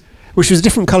arms, which was a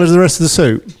different colour to the rest of the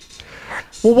suit.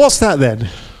 Well, what's that then?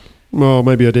 Well,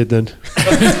 maybe I did then.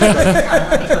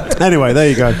 Anyway, there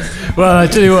you go. Well, I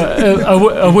tell you what,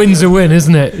 a win's a win,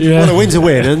 isn't it? Yeah. Well, a win's a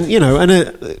win,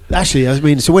 and actually, I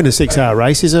mean, to win a 6-hour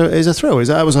race is a thrill.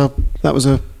 That was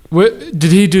a.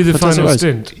 Did he do the final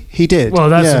stint? He did. Well,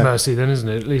 that's a mercy then, isn't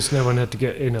it? At least no one had to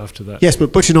get in after that. Yes,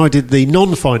 but Butch and I did the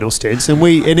non-final stints, and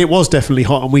it was definitely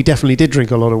hot, and we definitely did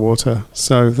drink a lot of water.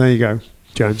 So there you go,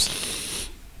 James.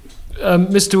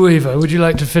 Mr. Weaver, would you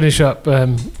like to finish up?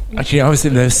 Actually,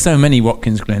 there's so many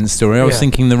Watkins Glen stories. I was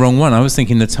thinking the wrong one. I was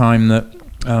thinking the time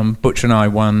that Butch and I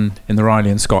won in the Riley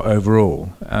and Scott overall,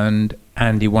 and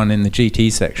Andy won in the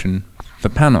GT section for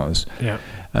Panos. Yeah.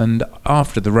 And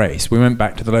after the race, we went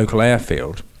back to the local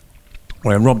airfield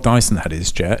where Rob Dyson had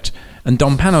his jet and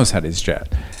Don Panos had his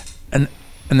jet. And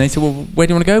they said, well, where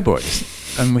do you want to go, boys?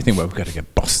 And we think, well, we've got to go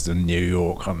Boston, New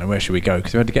York. I don't know, where should we go?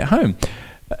 Because we had to get home.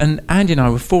 And Andy and I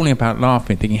were falling about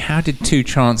laughing, thinking, how did two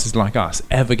chances like us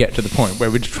ever get to the point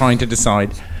where we're trying to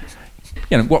decide,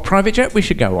 what private jet we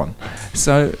should go on?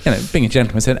 So, being a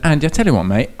gentleman, I said, Andy, I'll tell you what,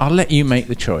 mate, I'll let you make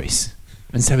the choice.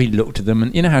 And so he looked at them,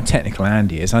 and you know how technical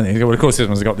Andy is. I think, well, of course, this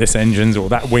one's got this engines or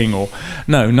that wing, or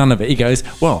no, none of it. He goes,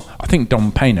 well, I think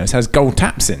Don Panos has gold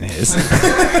taps in his.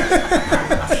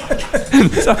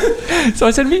 so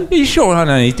I said, are you sure? I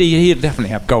know he'd definitely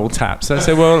have gold taps. So I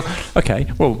said, well, okay,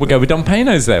 well, we'll go with Don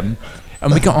Panos then.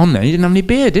 And we got on there. He didn't have any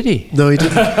beer, did he? No, he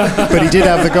didn't. But he did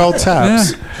have the gold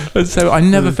taps. Yeah. So I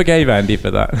never forgave Andy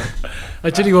for that. I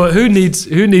tell you what, who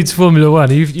needs Formula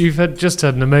One? You've just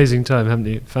had an amazing time, haven't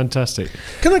you? Fantastic.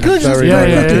 Can I just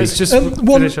it's just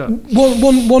finish up.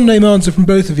 One name answer from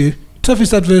both of you.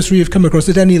 Toughest adversary you've come across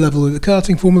at any level, the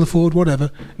karting, Formula Ford, whatever.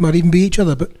 It might even be each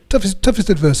other, but toughest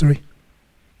adversary.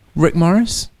 Rick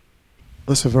Morris.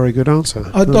 That's a very good answer.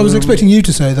 I was expecting you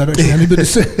to say that, actually, Andy, but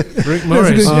it's Rick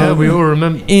Morris. Yeah, we all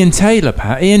remember. Ian Taylor,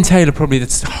 Pat. Ian Taylor, probably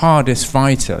the hardest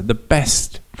fighter, the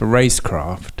best for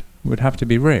racecraft. Would have to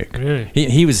be Rick. Really?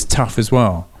 He was tough as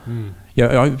well. Mm.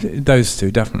 Yeah, those two,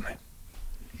 definitely.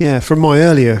 Yeah, from my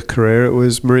earlier career, it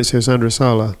was Maurizio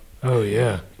Sandrasala. Oh,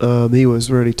 yeah. He was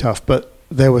really tough, but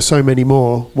there were so many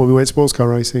more when we went sports car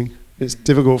racing. It's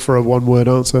difficult for a one-word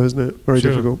answer, isn't it? Very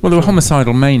difficult. Well, there were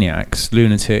homicidal maniacs,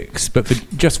 lunatics, but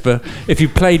if you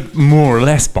played more or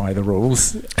less by the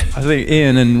rules, I think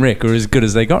Ian and Rick are as good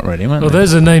as they got, really, weren't they? Well,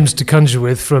 those are names to conjure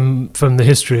with from the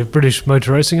history of British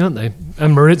motor racing, aren't they?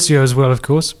 And Maurizio as well, of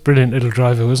course. Brilliant little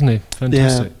driver, wasn't he?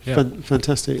 Fantastic. Yeah.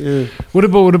 Fantastic. Yeah. What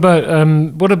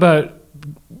about?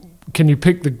 Can you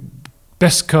pick the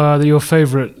best car, your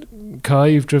favourite car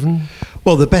you've driven?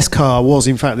 Well, the best car was,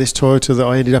 in fact, this Toyota that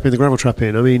I ended up in the gravel trap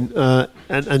in. I mean,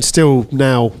 and still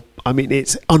now, I mean,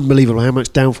 it's unbelievable how much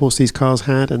downforce these cars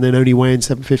had, and then only weighing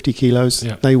 750 kilos.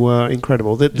 Yeah. They were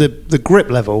incredible. The grip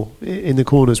level in the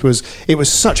corners was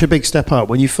such a big step up.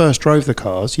 When you first drove the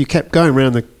cars, you kept going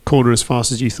around the corner as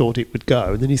fast as you thought it would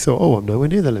go, and then you thought, oh, I'm nowhere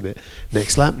near the limit.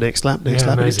 Next lap. Amazing,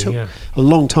 and it took a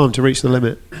long time to reach the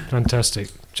limit.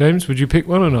 Fantastic. James, would you pick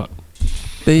one or not?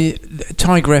 The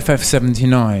Tiger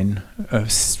FF79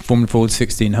 Formula Ford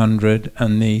 1600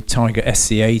 and the Tiger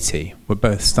SC80 were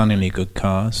both stunningly good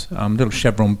cars. Little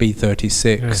Chevron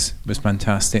B36 was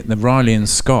fantastic. The Riley and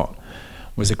Scott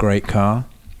was a great car,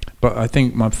 but I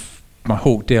think my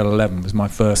Hawk DL11 was my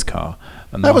first car.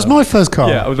 And that was my first car.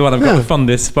 Yeah, it was the one I've got the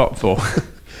fondest spot for.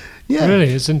 Yeah,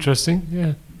 really, it's interesting.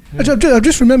 Yeah. I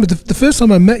just remembered the first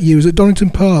time I met you was at Donington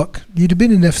Park. You'd have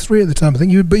been in F3 at the time, I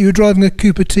think. But you were driving a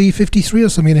Cooper T53 or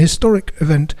something in a historic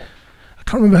event. I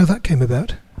can't remember how that came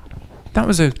about. That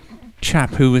was a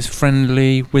chap who was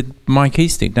friendly with Mike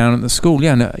Eastick down at the school.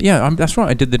 Yeah, that's right.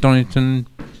 I did the Donington.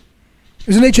 It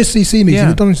was an HSCC meeting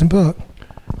at Donington Park.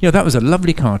 Yeah, that was a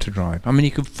lovely car to drive. I mean,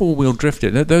 you could four-wheel drift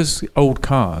it. Those old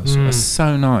cars are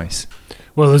so nice.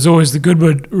 Well, there's always the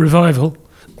Goodwood revival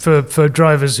for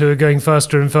drivers who are going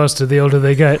faster and faster the older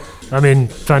they get. I mean,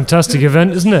 fantastic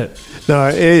event, isn't it? No,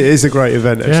 it is a great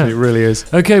event, actually. It really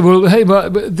is. Okay, well, hey,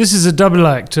 but this is a double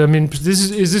act. I mean,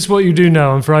 is this what you do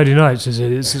now on Friday nights? Is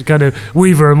it? It's kind of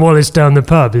Weaver and Wallace down the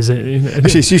pub, is it?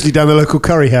 Actually, it's usually down the local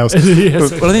curry house.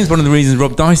 Yes. Well, I think it's one of the reasons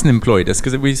Rob Dyson employed us,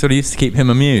 because we sort of used to keep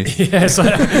him amused. Yes.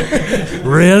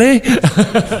 Really?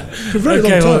 For a very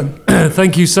long time. Well,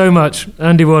 thank you so much,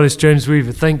 Andy Wallace, James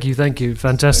Weaver. Thank you.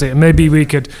 Fantastic. And maybe we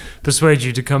could persuade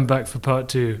you to come back for part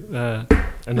 2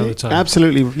 another time.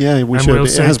 Absolutely, yeah, we and should. We'll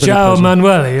say ciao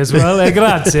Manuele as well.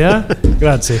 Grazie.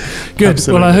 Grazie. Good.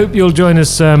 Absolutely. Well, I hope you'll join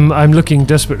us. I'm looking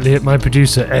desperately at my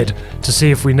producer, Ed, to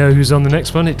see if we know who's on the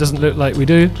next one. It doesn't look like we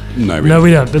do. No,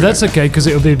 we don't. But that's okay, because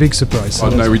it'll be a big surprise. Oh,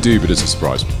 no, we do, but it's a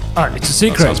surprise. It's a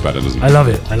secret. That sounds better, doesn't it?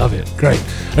 I love it. Great.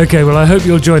 Okay, well, I hope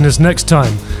you'll join us next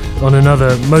time on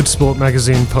another Motorsport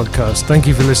Magazine podcast. Thank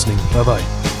you for listening. Bye-bye.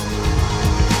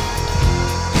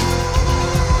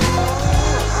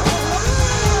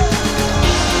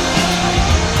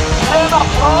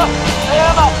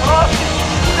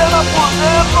 Cena por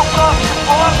dentro, França,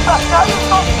 força, Caio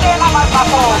Santana mais na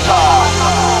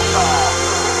ponta.